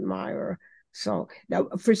not an admirer. So now,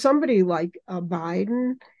 for somebody like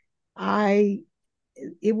Biden, I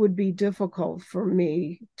it would be difficult for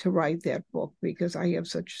me to write that book because I have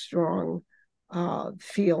such strong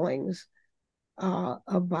feelings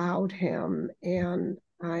about him, and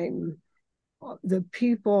I'm the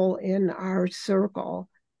people in our circle,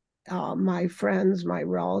 my friends, my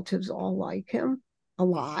relatives, all like him a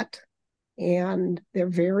lot. And they're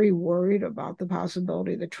very worried about the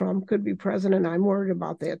possibility that Trump could be president. I'm worried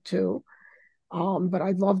about that too. But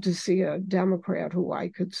I'd love to see a Democrat who I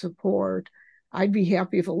could support. I'd be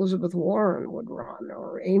happy if Elizabeth Warren would run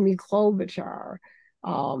or Amy Klobuchar.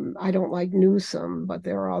 I don't like Newsom, but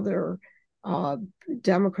there are other uh,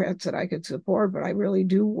 Democrats that I could support. But I really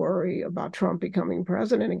do worry about Trump becoming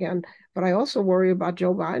president again. But I also worry about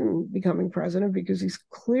Joe Biden becoming president because he's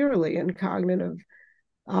clearly in cognitive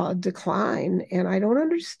decline. And I don't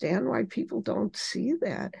understand why people don't see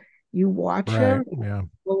that. You watch Right. him. Yeah.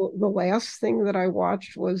 The last thing that I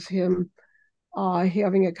watched was him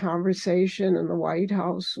having a conversation in the White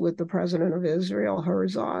House with the president of Israel,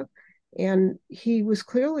 Herzog, and he was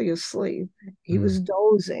clearly asleep. He Mm. was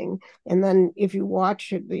dozing. And then if you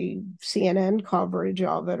watch the CNN coverage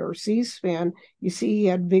of it or C-SPAN, you see he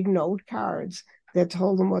had big note cards that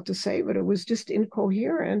told him what to say, but it was just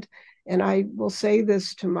incoherent. And I will say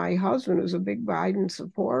this to my husband, who's a big Biden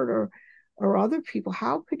supporter, or other people,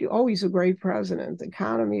 how could you? Oh, he's a great president. The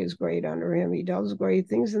economy is great under him. He does great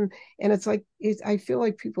things, and it's like I feel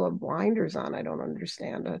like people have blinders on. I don't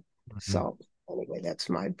understand it. Mhm. So anyway, that's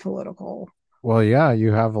my political. Well, yeah,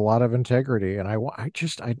 you have a lot of integrity, and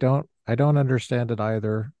I don't understand it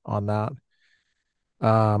either on that.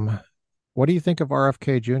 Um, what do you think of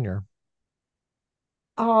RFK Jr.?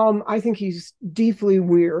 I think he's deeply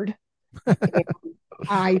weird. And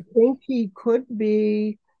I think he could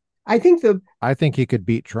be. I think the I think he could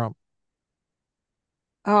beat Trump.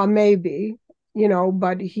 maybe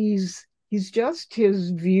but he's just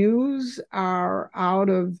his views are out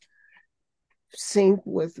of sync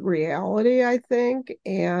with reality, I think.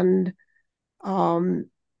 And um,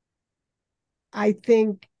 I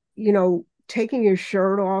think, taking your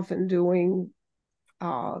shirt off and doing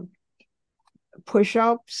uh, push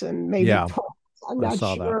ups and maybe Yeah, pull, I'm I not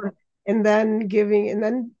saw that. sure. And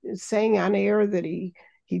then saying on air that he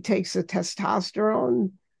takes a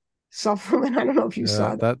testosterone supplement. I don't know if you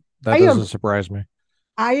saw that. That I doesn't am surprise me.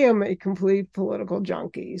 I am a complete political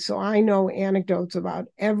junkie, so I know anecdotes about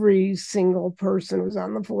every single person who's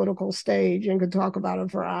on the political stage and could talk about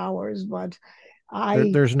it for hours. But I,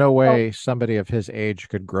 There's no well, way somebody of his age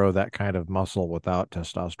could grow that kind of muscle without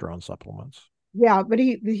testosterone supplements. yeah, but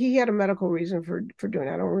he had a medical reason for doing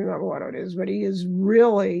it. I don't remember what it is, but he is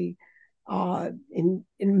really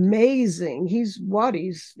amazing. He's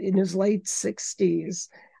in his late 60s.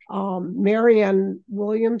 Marianne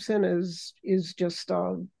Williamson is just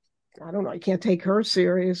I don't know, I can't take her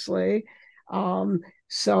seriously. Um,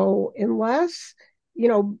 so unless, you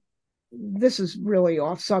know, this is really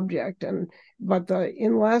off subject,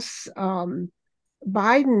 unless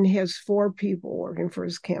Biden has four people working for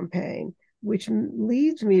his campaign, which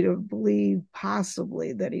leads me to believe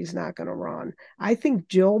possibly that he's not going to run. I think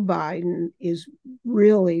Jill Biden is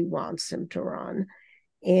really wants him to run.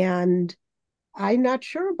 And I'm not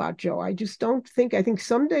sure about Joe. I just don't think, I think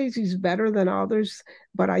some days he's better than others,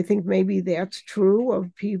 but I think maybe that's true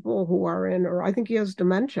of people who are in, or I think he has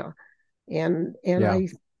dementia. And Yeah,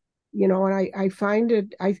 I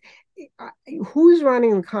find I who's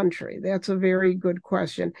running the country? That's a very good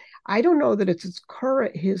question. I don't know that it's his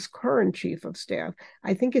current chief of staff.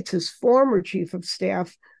 I think it's his former chief of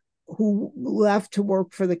staff who left to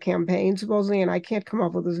work for the campaign, supposedly, and I can't come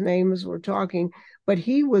up with his name as we're talking, but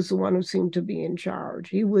he was the one who seemed to be in charge.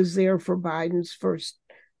 He was there for Biden's first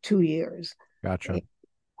 2 years. gotcha.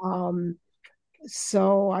 Um,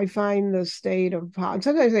 so I find the state of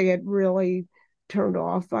sometimes I get really turned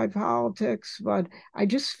off by politics, but I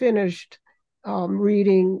just finished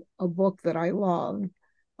reading a book that I love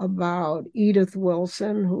about Edith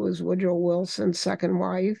Wilson, who was Woodrow Wilson's second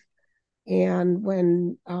wife. And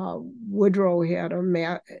when Woodrow had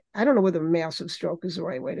I don't know whether massive stroke is the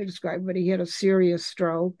right way to describe it, but he had a serious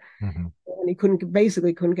stroke Hmm. and he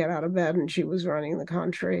basically couldn't get out of bed, and she was running the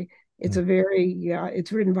country. It's a very, yeah,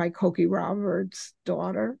 it's written by Cokie Roberts'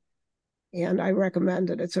 daughter, and I recommend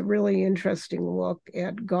it. It's a really interesting look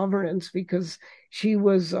at governance because she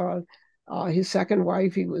was his second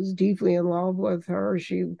wife. He was deeply in love with her.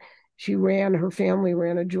 Her family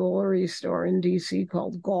ran a jewelry store in D.C.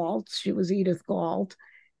 called Galt's. She was Edith Galt,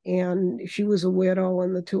 and she was a widow,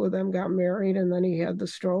 and the two of them got married, and then he had the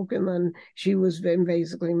stroke, and then she was been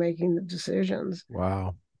basically making the decisions.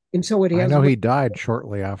 Wow. And so it I has. know he died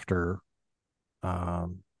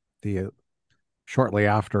um, the shortly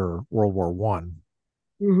after World War One.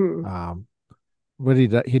 Mhm. Um, what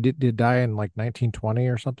did die in like 1920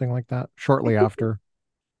 or something like that, I shortly think after.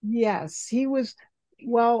 yes, he was.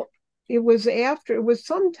 Well, it was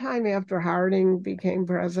sometime after Harding became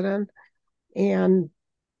president, and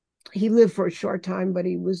he lived for a short time, but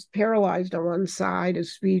he was paralyzed on one side.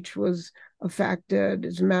 His speech was affected,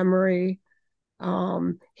 his memory.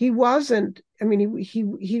 He wasn't, I mean,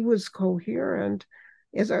 he was coherent.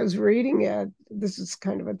 As I was reading it, this is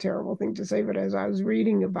kind of a terrible thing to say, but as I was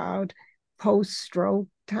reading about post-stroke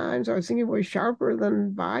times, I was thinking, boy, sharper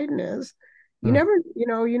than Biden is. Hmm. You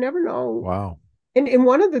never know. Wow. And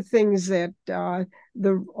one of the things that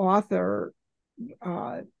the author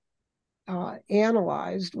uh,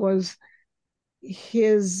 analyzed was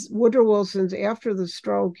his Woodrow Wilson's after the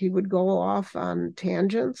stroke, he would go off on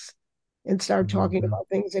tangents and start talking Hmm. about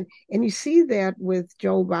things. And you see that with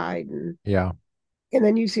Joe Biden. Yeah. And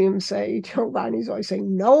then you see him say, Joe Biden, he's always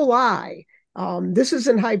saying, no lie. This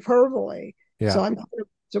isn't hyperbole. Yeah. So I'm kind of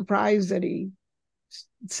surprised that he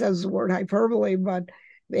says the word hyperbole, but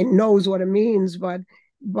it knows what it means. But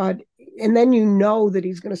and then you know that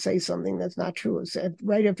he's going to say something that's not true.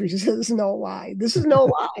 Right after he says no lie. This is no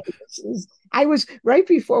lie. I was right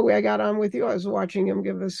before I got on with you. I was watching him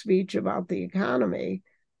give a speech about the economy,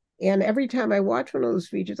 and every time I watch one of those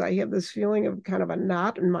speeches, I have this feeling of kind of a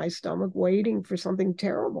knot in my stomach, waiting for something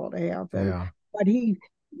terrible to happen. Yeah.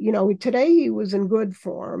 But today he was in good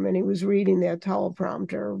form and he was reading that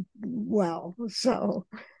teleprompter well. So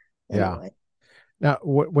Yeah. anyway, Now,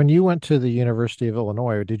 when you went to the University of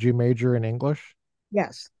Illinois, did you major in English?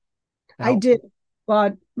 yes, I Now, did.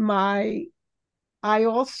 But I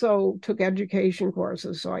also took education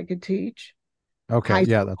courses so I could teach okay, high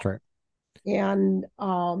yeah, school. that's right. And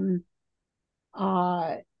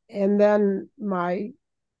uh and then my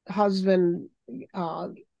husband uh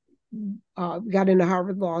got into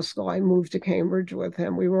Harvard Law School. I moved to Cambridge with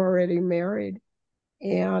him. We were already married.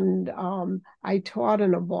 And I taught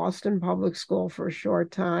in a Boston public school for a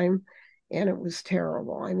short time, and it was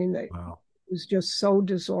terrible. I mean, it Wow. was just so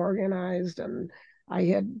disorganized. And I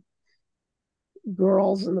had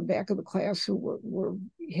girls in the back of the class who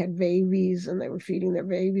had babies and they were feeding their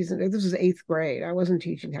babies. And this was eighth grade. I wasn't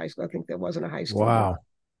teaching high school. I think there wasn't a high school board. Wow.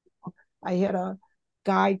 I had a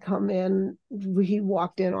guy come in. He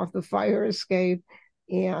walked in off the fire escape,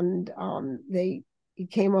 and he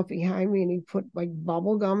came up behind me and he put like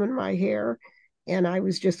bubble gum in my hair. And I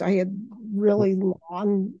had really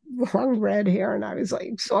long red hair, and I was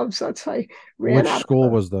like so upset. So I ran Which out. school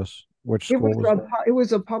was this? Which school was this? It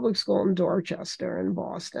was a public school in Dorchester in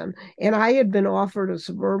Boston, and I had been offered a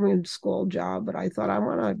suburban school job, but I thought I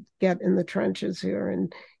want to get in the trenches here,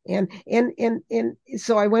 and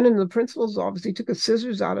so I went into the principal's office. He took his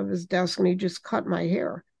scissors out of his desk and he just cut my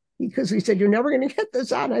hair because he said, "You're never going to get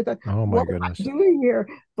this out." And I thought, Oh my "What am I goodness. doing here?"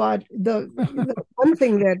 But the one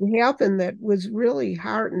thing that happened that was really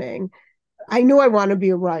heartening, I knew I wanted to be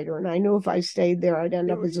a writer, and I knew if I stayed there, I'd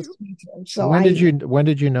end up as a teacher. So When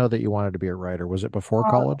did you know that you wanted to be a writer? Was it before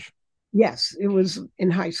uh, college? yes, it was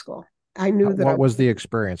in high school. I knew that What was the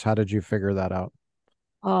experience? How did you figure that out?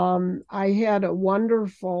 I had a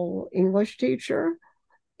wonderful English teacher,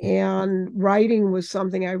 and writing was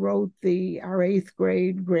something I wrote our eighth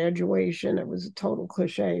grade graduation. It was a total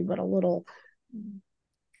cliche, but a little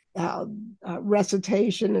uh,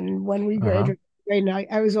 recitation. And when we Uh-huh. graduated, grade nine,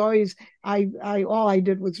 I was always I all I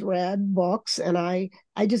did was read books, and I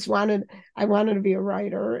just I wanted to be a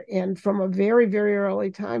writer, and from a very very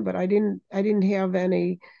early time. But I didn't have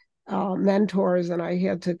any mentors, and I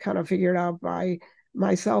had to kind of figure it out by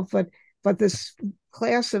myself. But this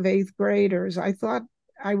class of eighth graders, I thought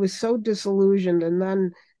I was so disillusioned, and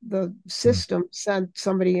then the Hmm. system sent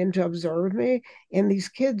somebody in to observe me, and these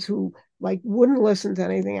kids who like wouldn't listen to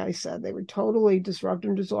anything I said. They were totally disruptive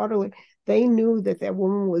and disorderly. They knew that that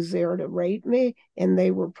woman was there to rate me, and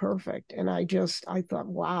they were perfect. And I thought,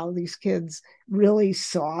 wow, these kids really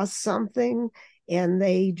saw something. and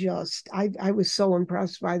they just I was so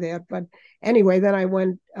impressed by that. But anyway, then I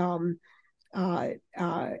went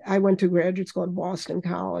to graduate school at Boston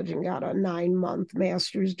College and got a 9-month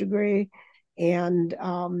master's degree, and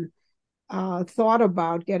thought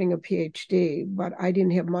about getting a PhD, but I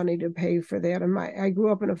didn't have money to pay for that. And I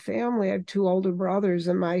grew up in a family. I have two older brothers,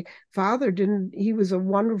 and my father didn't. He was a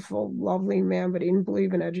wonderful, lovely man, but he didn't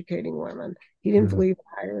believe in educating women. He didn't Mhm. believe in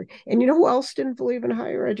higher. And you know who else didn't believe in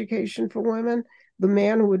higher education for women? The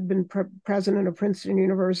man who had been president of Princeton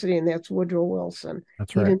University, and that's Woodrow Wilson.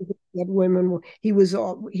 That's He right. didn't think that women were. He was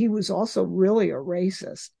also really a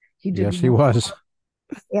racist. He did Yes, he was.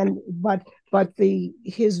 and but the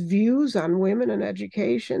his views on women and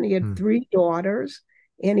education, he had Hmm. 3 daughters,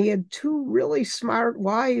 and he had 2 really smart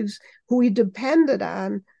wives who he depended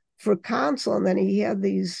on for counsel. And then he had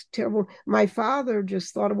these terrible, my father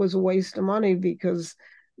just thought it was a waste of money because,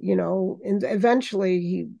 and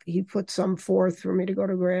eventually he put some forth for me to go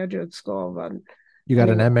to graduate school. But You got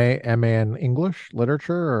an anyway, MA in English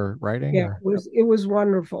literature or writing yeah, or it was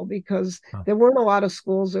wonderful because huh. there weren't a lot of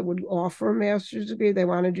schools that would offer a master's degree. They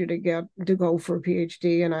wanted you to go for a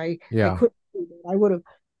PhD, and I Yeah. couldn't do that. I would have.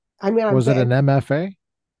 I mean, I'm Was it bad. an MFA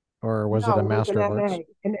or was it No, a it was an Master of Arts? MA,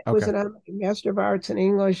 and it was Okay. an MA, Master of Arts in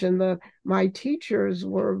English, and the my teachers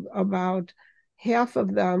were about half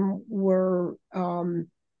of them were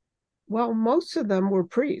well, most of them were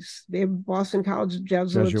priests. They have Boston College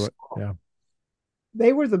Jesuit Jesuit. school. Yeah.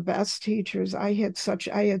 They were the best teachers. I had such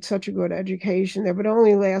a good education there, but it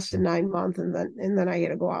only lasted Hmm. 9 months, and then I had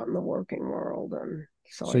to go out in the working world, and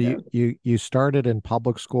so So I you did. you you started in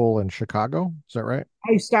public school in Chicago, is that right?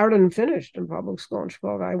 I started and finished in public school in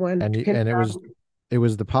Chicago. I went And kindergarten. it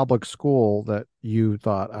was the public school that you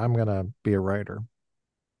thought I'm gonna be a writer.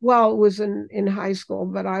 Well, it was in high school,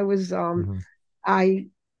 but Hmm. I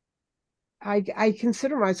I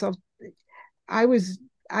consider myself I was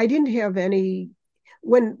I didn't have any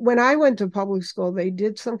when I went to public school, they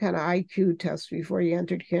did some kind of IQ test before you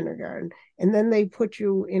entered kindergarten, and then they put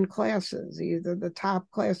you in classes, either the top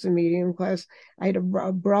class or medium class. I had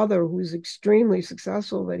a brother who was extremely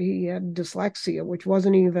successful, but he had dyslexia, which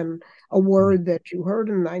wasn't even a word that you heard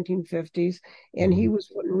in the 1950s, and he Hmm. was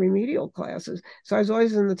put in remedial classes. So I was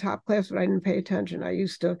always in the top class, but I didn't pay attention. I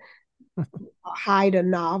used to hide a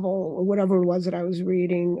novel or whatever it was that I was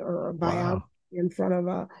reading or a biography Wow. in front of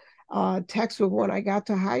a textbook. When I got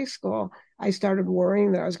to high school, I started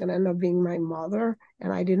worrying that I was going to end up being my mother,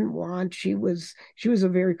 and I didn't want. She was a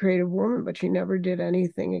very creative woman, but she never did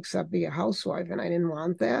anything except be a housewife, and I didn't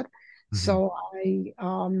want that. Hmm. So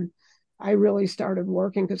I really started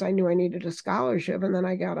working because I knew I needed a scholarship, and then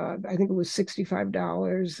I think it was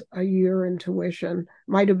 $65 a year in tuition.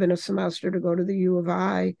 Might have been a semester to go to the U of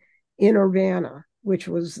I in Urbana, which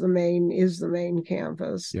is the main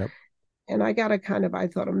campus. Yep. And I got I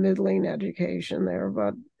thought, a middling education there,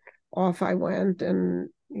 but off I went, and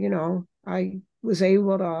I I was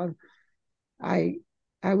able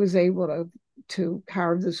to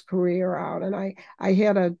carve this career out. And I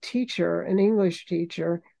had a teacher, an English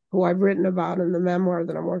teacher, who I've written about in the memoir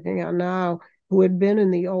that I'm working on now, who had been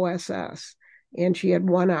in the OSS, and she had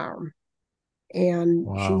one arm, and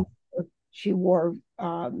Wow. she wore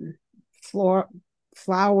floor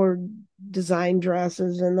flower design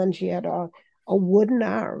dresses, and then she had a wooden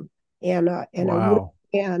arm and a wooden Wow.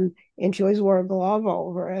 hand, and she always wore a glove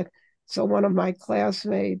over it. So one of my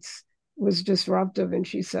classmates was disruptive, and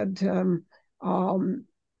she said to him,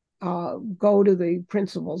 go to the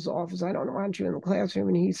principal's office. I don't want you in the classroom.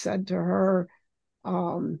 And he said to her,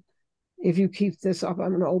 um, if you keep this up, I'm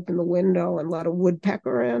going to open the window and let a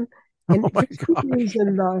woodpecker in. Oh And my for some gosh.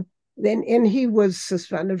 reason, then and he was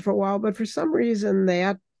suspended for a while, but for some reason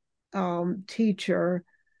that teacher,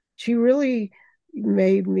 she really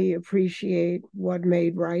made me appreciate what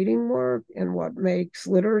made writing work and what makes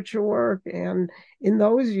literature work. And in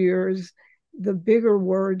those years, the bigger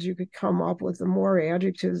words you could come up with, the more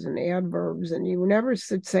adjectives and adverbs, and you never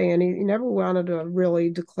should say any, you never wanted a really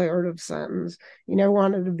declarative sentence. You never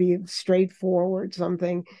wanted to be straightforward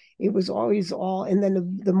something. It was always all, and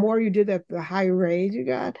then the more you did that, the higher grade you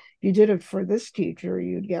got. If you did it for this teacher,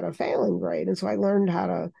 you'd get a failing grade. And so I learned how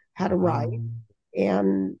to write,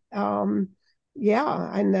 and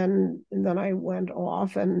yeah, and then I went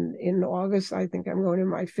off, and in August I think I'm going to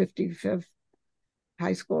my 55th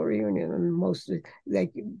high school reunion, and mostly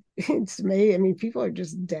like it's me. I mean, people are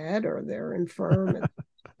just dead or they're infirm. It's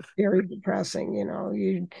very depressing,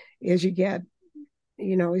 you as you get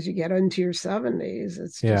as you get into your 70s,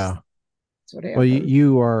 it's just Yeah. that's what Well, happens.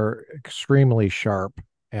 you are extremely sharp.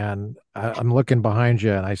 and I'm looking behind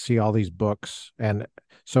you and I see all these books. And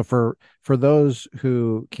so for those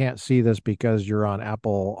who can't see this because you're on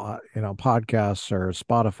Apple, podcasts or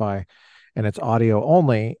Spotify, and it's audio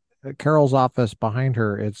only, Carol's office behind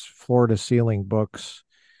her, it's floor to ceiling books.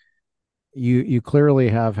 You clearly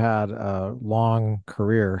have had a long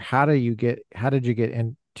career. How did you get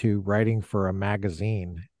into writing for a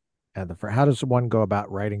magazine? And how does one go about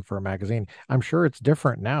writing for a magazine? I'm sure it's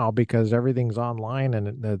different now because everything's online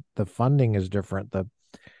and the funding is different.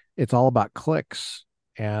 It's all about clicks.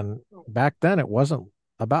 And back then it wasn't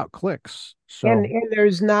about clicks. So, And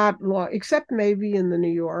there's not law, except maybe in the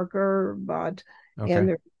New Yorker, but and okay.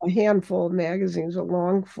 there's a handful of magazines. A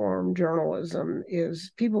long form journalism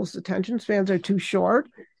is people's attention spans are too short,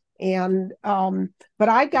 and but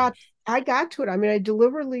I got to it. I mean, I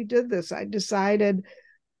deliberately did this. I decided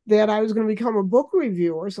that I was going to become a book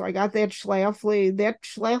reviewer. So I got that Schlafly. That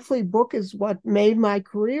Schlafly book is what made my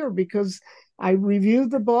career because I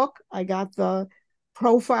reviewed the book. I got the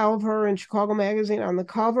profile of her in Chicago Magazine on the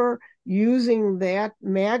cover using that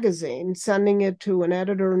magazine, sending it to an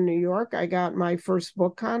editor in New York. I got my first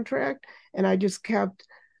book contract and I just kept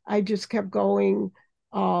going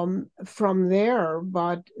from there.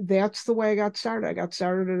 But that's the way I got started. I got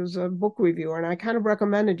started as a book reviewer, and I kind of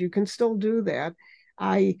recommended you can still do that.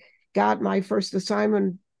 I got my first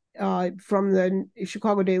assignment from the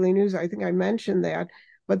Chicago Daily News. I think I mentioned that.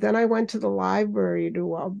 But then I went to the library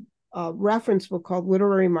to a reference book called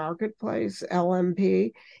Literary Marketplace,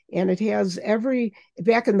 LMP. And it has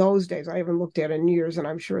back in those days, I haven't looked at it in years, and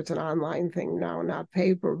I'm sure it's an online thing now, not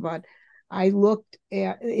paper. But I looked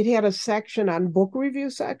at it, had a section on book review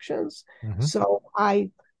sections. Hmm. So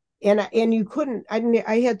and you couldn't,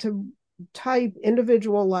 I had to type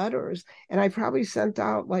individual letters, and I probably sent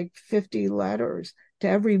out like 50 letters to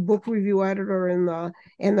every book review editor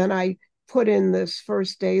and then I put in this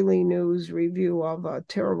first daily news review of a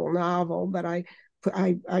terrible novel, but I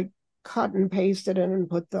cut and pasted it and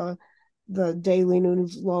put the Daily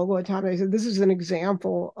News logo at top. I said, this is an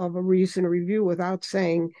example of a recent review without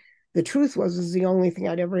saying the truth was is the only thing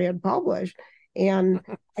I'd ever had published. And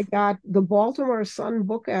I got the Baltimore Sun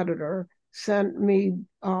book editor sent me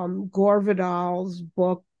Gore Vidal's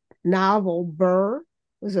book novel Burr.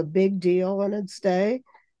 It was a big deal in its day.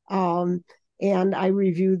 Um, and I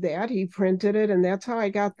reviewed that. He printed it, and that's how I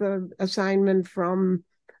got the assignment from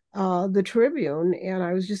the Tribune. And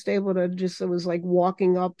I was just able to it was like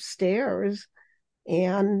walking upstairs,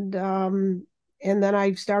 and then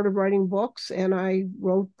I started writing books, and I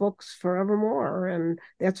wrote books forevermore, and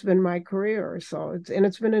that's been my career. So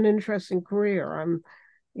it's been an interesting career. I'm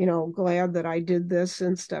glad that I did this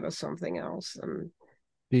instead of something else. And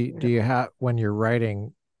Do you have, when you're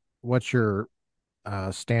writing, what's your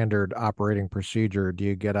standard operating procedure? Do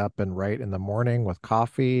you get up and write in the morning with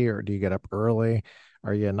coffee, or do you get up early?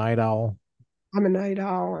 Are you a night owl? I'm a night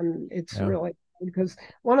owl, and it's Yeah. really because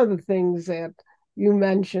one of the things that you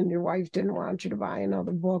mentioned, your wife didn't want you to buy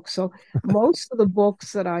another book. So most of the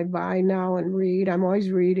books that I buy now and read, I'm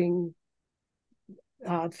always reading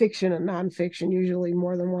fiction and nonfiction, usually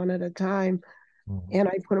more than one at a time. Mhm. And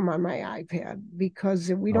I put them on my iPad because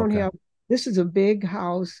if we don't Okay. have, this is a big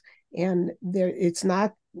house, and it's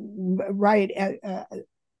not right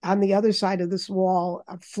on the other side of this wall,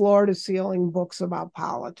 floor to ceiling books about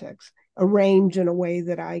politics arranged in a way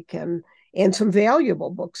that I can, and some valuable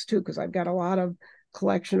books too, because I've got a lot of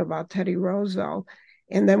collection about Teddy Roosevelt.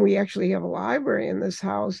 And then we actually have a library in this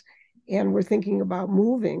house, and we're thinking about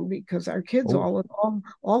moving because our kids, Oh,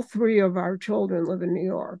 all three of our children live in New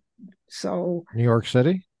York. So New York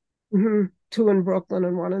City? two in Brooklyn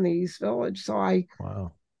and one in the East Village. So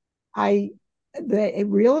Wow. I, a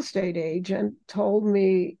real estate agent told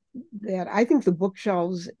me that I think the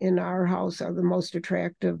bookshelves in our house are the most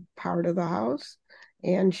attractive part of the house.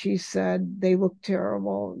 And she said they look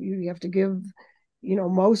terrible. You have to give,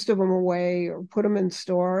 most of them away or put them in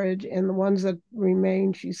storage. And the ones that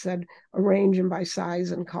remain, she said, arrange them by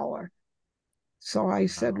size and color. So I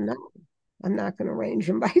said, Wow. no, I'm not going to arrange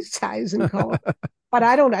them by size and color. But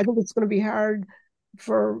I think it's going to be hard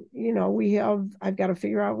I've got to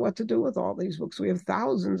figure out what to do with all these books. We have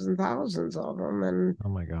thousands and thousands of them. Oh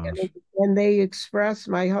my And, gosh. and they express,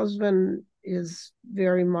 my husband is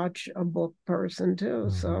very much a book person too. Hmm.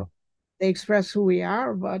 So they express who we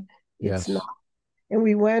are, but it's not. Yes. And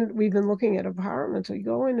we've been looking at apartments. We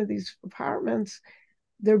go into these apartments,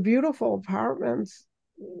 they're beautiful apartments,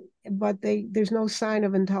 but there's no sign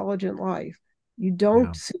of intelligent life. You Yeah.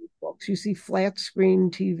 don't see books. You see flat screen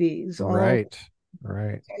TVs all over. Right.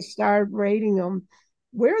 Right. I started rating them,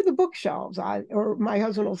 where are the bookshelves? Or my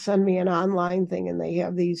husband will send me an online thing, and they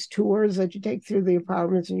have these tours that you take through the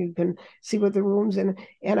apartments, and you can see what the rooms in.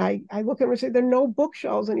 And I look at him and say, there are no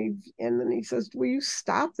bookshelves. And then he says, will you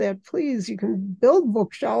stop that, please? You can build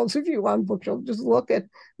bookshelves if you want bookshelves. Just look at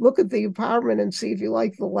the apartment and see if you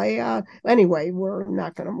like the layout. Anyway, we're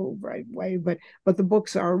not going to move right away, but the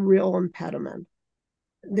books are a real impediment.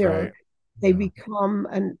 They're Right. they Yeah. become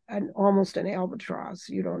an almost an albatross.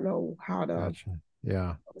 You don't know how Gotcha.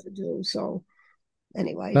 Yeah. to do. So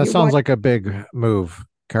anyway, That your sounds wife. like a big move,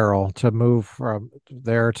 Carol, to move from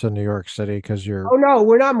there to New York City because you're. Oh no,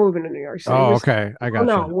 we're not moving to New York City. Oh, okay. I Oh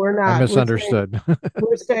no, gotcha. we're I not. misunderstood.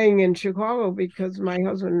 We're staying in Chicago because my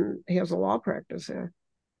husband has a law practice there,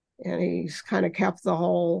 and he's kind of kept the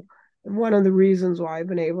whole. One of the reasons why I've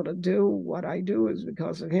been able to do what I do is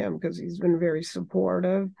because of him, because he's been very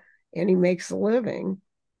supportive, and he makes a living.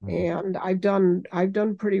 Mhm. And I've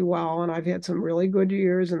done pretty well, and I've had some really good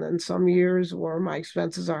years, and then some years where my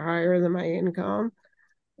expenses are higher than my income.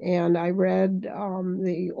 And I read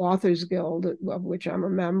the Authors Guild, of which I'm a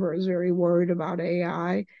member, is very worried about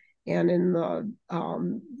AI. And in the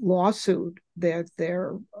lawsuit that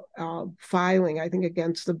they're filing, I think,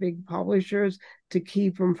 against the big publishers to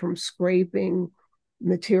keep them from scraping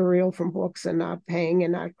material from books and not paying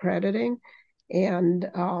and not crediting. And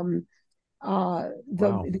Wow.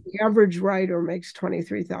 the average writer makes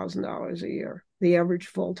 $23,000 a year, the average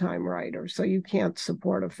full-time writer. So you can't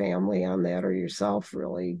support a family on that or yourself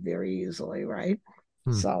really very easily, right?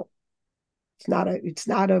 Hmm. So it's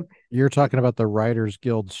not a You're talking about the Writers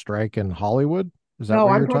Guild strike in Hollywood? Is that no,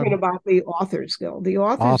 what I'm you're talking talking? about the Authors Guild. The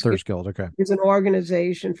Authors Guild Authors Guild. Okay. is an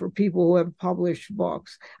organization for people who have published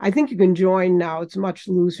books. I think you can join now. It's much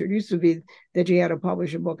looser. It used to be that you had to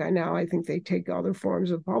publish a book. I think they take other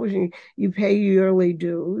forms of publishing. You pay yearly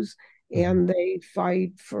dues, Mhm. and they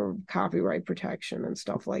fight for copyright protection and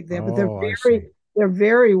stuff like that. But Oh, I see. they're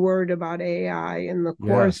very worried about AI. In the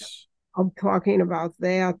course Yes. of talking about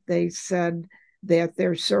that, they said that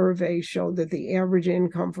their survey showed that the average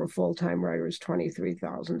income for full-time writers is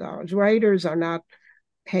 $23,000. Writers are not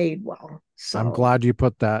paid well. I'm So glad you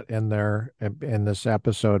put that in there in this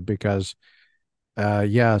episode because,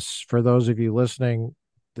 yes, for those of you listening,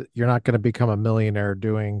 you're not going to become a millionaire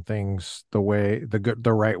doing things the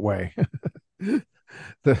right way.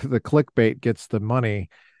 The clickbait gets the money,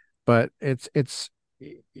 but it's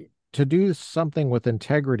to do something with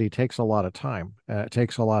integrity takes a lot of time. It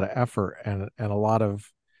takes a lot of effort and a lot of,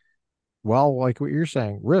 well, like what you're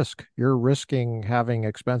saying, risk. You're risking having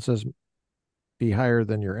expenses be higher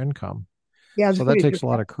than your income. yeah, it's So that pretty takes a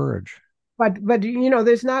lot difficult. of courge. But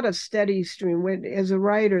there's not a steady stream. As a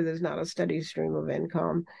writer, there's not a steady stream of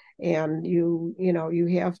income, and you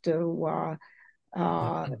have to.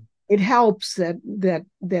 Uh, it helps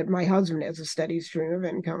that my husband has a steady stream of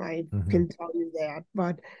income. I Hmm. can tell you that.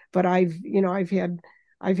 But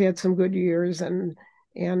I've had some good years, and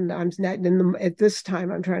I'm not at this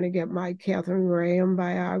time. I'm trying to get my Catherine Graham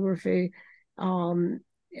biography um,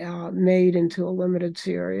 made into a limited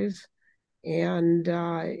series, and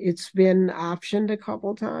it's been optioned a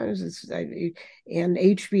couple times. And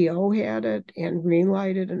HBO had it and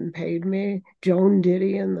greenlighted and paid me. Joan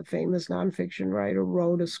Didion, the famous nonfiction writer,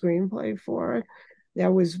 wrote a screenplay for it.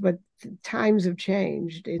 But times have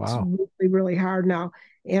changed. It's Wow. really, really hard now.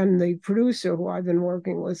 And the producer who I've been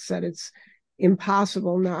working with said it's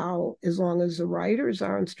impossible now as long as the writers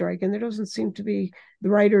are on strike. And there doesn't seem to be the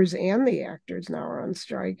writers and the actors now are on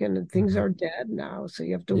strike, and things Hmm. are dead now. So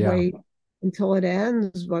you have to Yeah. wait until it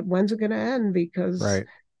ends. But when's it going to end? Because Right.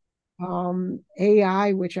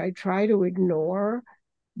 AI, which I try to ignore,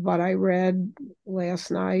 but I read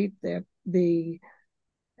last night that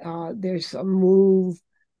there's a move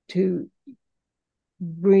to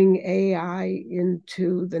bring AI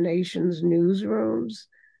into the nation's newsrooms.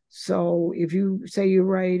 So if you say you're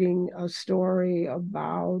writing a story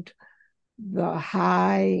about the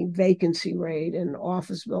high vacancy rate in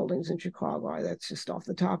office buildings in Chicago, that's just off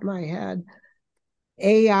the top of my head,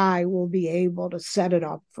 AI will be able to set it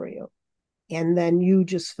up for you. And then you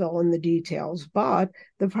just fill in the details. But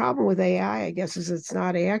the problem with AI, I guess, is it's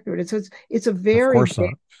not accurate. Of course not.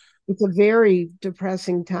 it's a very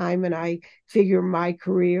depressing time, and I figure my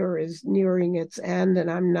career is nearing its end,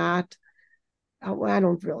 and I'm not. Well, I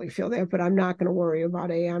don't really feel that, but I'm not going to worry about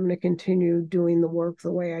AI. I'm going to continue doing the work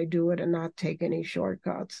the way I do it and not take any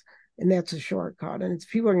shortcuts. And that's a shortcut, and it's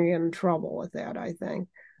people are going to get in trouble with that, I think.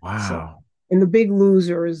 So, Wow. and the big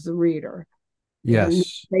loser is the reader, and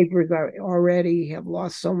Yes. newspapers are already have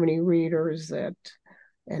lost so many readers that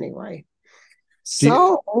anyway. Do you,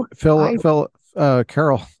 So Phil, I Phil,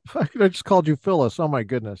 Carol, I just called you Phyllis. Oh my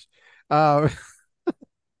goodness. Uh,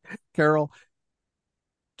 Carol,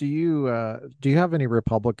 do you have any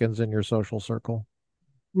Republicans in your social circle?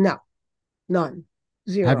 No, none,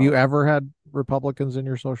 Have you zero. ever had Republicans in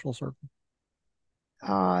your social circle?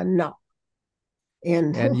 No.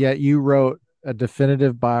 And And yet you wrote a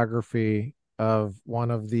definitive biography of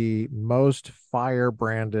one of the most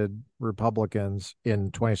firebranded Republicans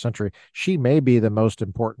in 20th century. She may be the most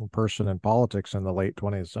important person in politics in the late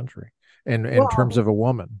 20th century in terms well, of a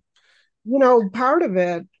woman. part of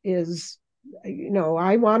it is,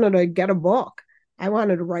 I wanted to get a book. I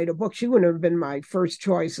wanted to write a book. She wouldn't have been my first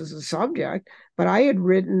choice as a subject, but I had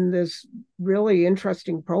written this really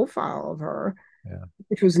interesting profile of her, Yeah,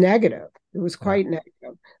 which was negative. It was yeah, quite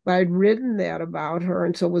negative, but I'd written that about her,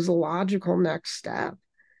 and so it was a logical next step.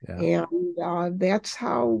 yeah, And that's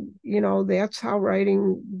how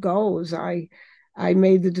writing goes. I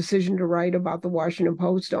made the decision to write about the Washington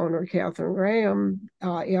Post owner Catherine Graham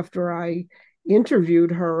after I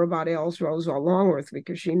interviewed her about Alice Roswell Longworth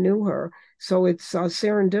because she knew her. So it's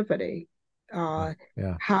serendipity, yeah, uh,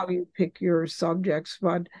 yeah. how you pick your subjects.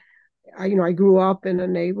 But I grew up in a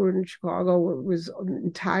neighborhood in Chicago where it was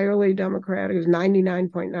entirely Democratic. It was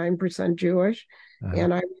 99.9% Jewish. Uh-huh.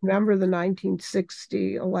 And I remember the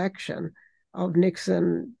 1960 election of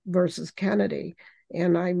Nixon versus Kennedy.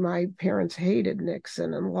 And my parents hated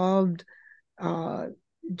Nixon and loved uh,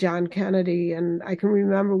 John Kennedy. And I can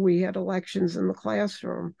remember we had elections in the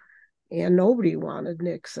classroom and nobody wanted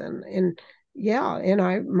Nixon. And yeah,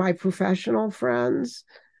 and my professional friends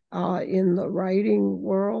in the writing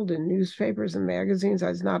world in newspapers and magazines, I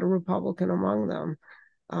was not a Republican among them.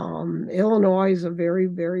 Illinois is a very,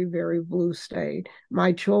 very, very blue state.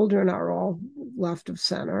 My children are all left of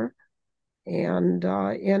center, and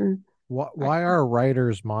I, Why are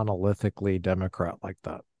writers monolithically Democrat like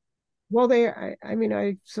that? well, I mean,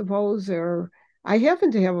 I suppose they're. I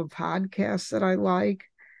happen to have a podcast that I like,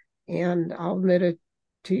 and I'll admit it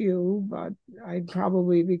to you, but I'd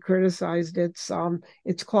probably be criticized. It's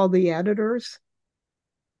called The Editors,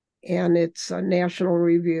 and it's a national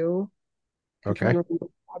review. I'm trying Okay.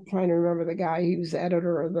 to I'm trying to remember the guy. He was the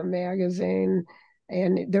editor of the magazine,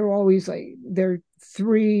 and they're always like they're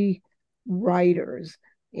three writers,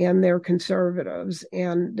 and they're conservatives,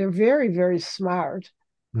 and they're very very smart,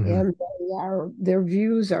 Hmm. and their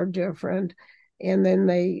views are different. And then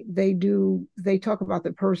they talk about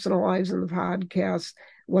their personal lives in the podcast,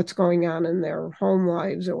 what's going on in their home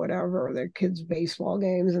lives or whatever, or their kids' baseball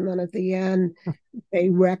games, and then at the end they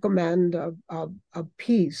recommend a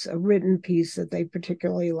piece, a written piece that they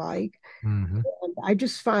particularly like. Hmm. And I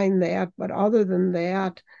just find that, but other than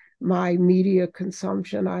that, my media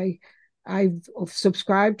consumption, I've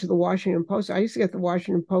subscribed to the Washington Post. I used to get the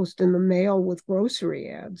Washington Post in the mail with grocery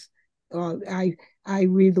ads. I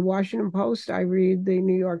read the Washington Post. I read the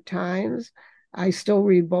New York Times. I still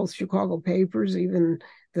read both Chicago papers, even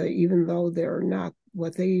though they're not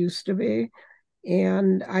what they used to be.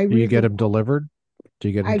 And I Do you read get the them delivered? Do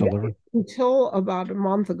you get them I delivered? until about a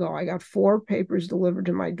month ago, I got four papers delivered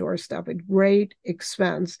to my doorstep at great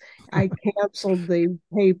expense. I canceled the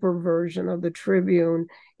paper version of the Tribune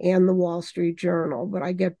and the Wall Street Journal, but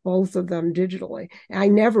I get both of them digitally. I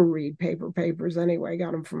never read papers anyway. I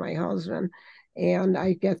got them from my husband. And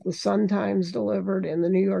I get the Sun Times delivered and the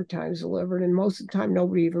New York Times delivered. And most of the time,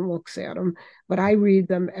 nobody even looks at them, but I read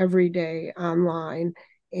them every day online.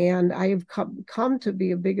 And I have come to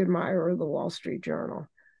be a big admirer of the Wall Street Journal.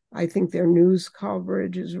 I think their news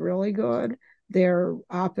coverage is really good. Their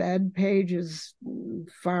op-ed page is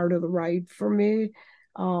far to the right for me.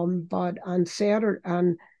 But on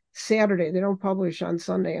Saturday, they don't publish on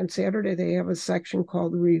Sunday. On Saturday, they have a section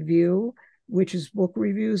called Review, which is book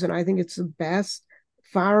reviews, and I think it's the best,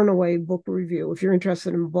 far and away book review. If you're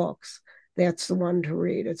interested in books, that's the one to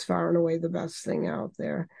read. It's far and away the best thing out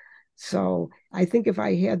there. So I think if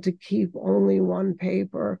I had to keep only one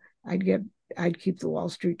paper, I'd keep the Wall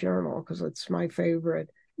Street Journal because it's my favorite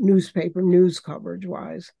newspaper, news coverage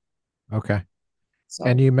wise. Okay.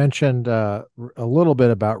 And So you mentioned a little bit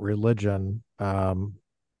about religion.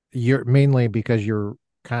 You're mainly because you're.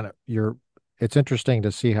 It's interesting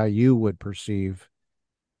to see how you would perceive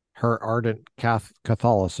her ardent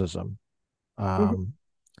Catholicism. mhm. Um,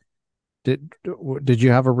 did did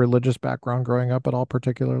you have a religious background growing up at all,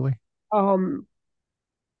 particularly? um,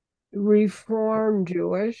 Reform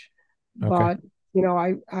Jewish, Okay. but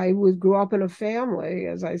I was grew up in a family,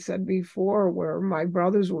 as I said before, where my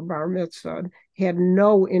brothers were bar mitzvahed, had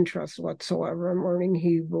no interest whatsoever in learning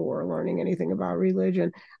Hebrew or learning anything about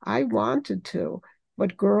religion. I wanted to,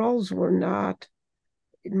 but girls were not.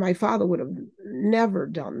 My father would have never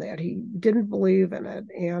done that. He didn't believe in it,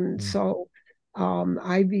 and Mm. so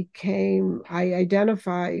I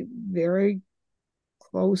identify very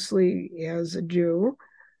closely as a Jew.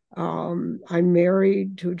 I'm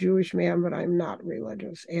married to a Jewish man, but I'm not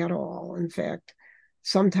religious at all. In fact,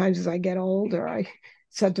 sometimes as I get older, I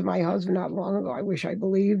said to my husband not long ago, I wish I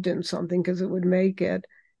believed in something because it would make it,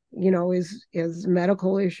 as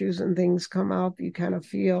medical issues and things come up, you kind of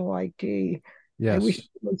feel like, gee, I wish Yes.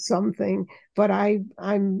 it was something. But I'm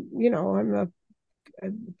a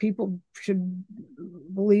people should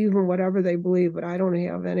believe in whatever they believe, but I don't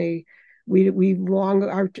have any. We long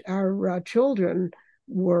our children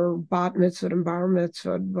were bat mitzvah and bar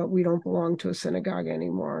mitzvah, but we don't belong to a synagogue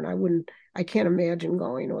anymore. And I can't imagine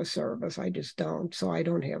going to a service. I just don't. So I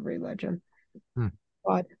don't have religion. Hmm.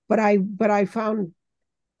 But I find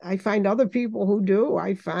other people who do.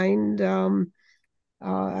 I found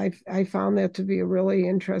that to be a really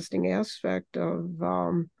interesting aspect of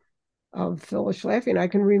Phyllis Schlafly. And I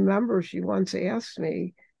can remember she once asked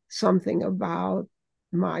me something about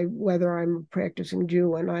my whether I'm a practicing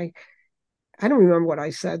Jew, and I don't remember what I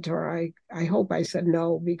said to her. I hope I said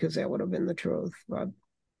no because that would have been the truth. But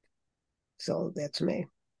so that's me.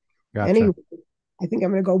 Gotcha. Anyway, I think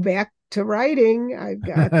I'm going to go back to writing. I've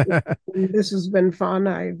got this has been fun.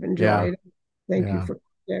 I've Yeah. enjoyed it. Thank you Yeah. for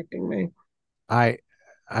contacting me. I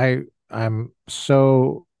I'm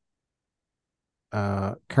so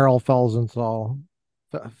Carol Felsenthal,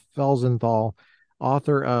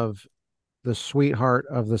 author of The Sweetheart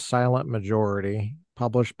of the Silent Majority,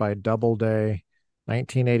 published by Doubleday,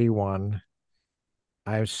 1981.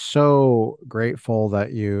 I'm so grateful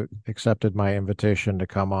that you accepted my invitation to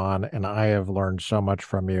come on, and I have learned so much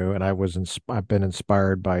from you, and I've been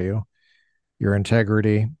inspired by you, your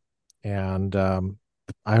integrity, and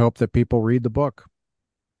I hope that people read the book.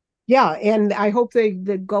 Yeah, and I hope they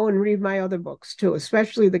go and read my other books too,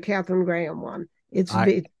 especially the Catherine Graham one. I It's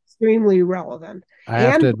extremely relevant, I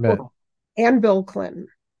have to and admit, Bill Clinton.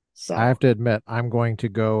 So I'm going to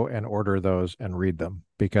go and order those and read them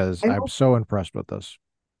because I I'm hope, so impressed with this.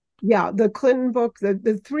 yeah, the Clinton book,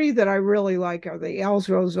 the three that I really like are the Els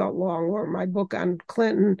Roosevelt Long War, my book on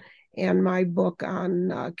Clinton, and my book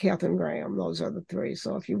on Catherine Graham. Those are the three.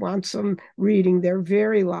 So if you want some reading, they're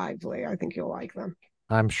very lively. I think you'll like them.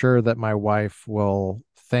 I'm sure that my wife will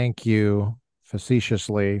thank you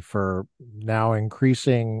facetiously for now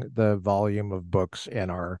increasing the volume of books in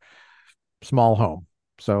our small home.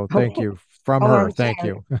 So thank Okay. you from Oh, her. I'm Thank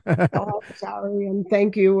sorry. you. Oh, I'm sorry, and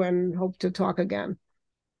thank you, and hope to talk again.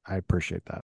 I appreciate that.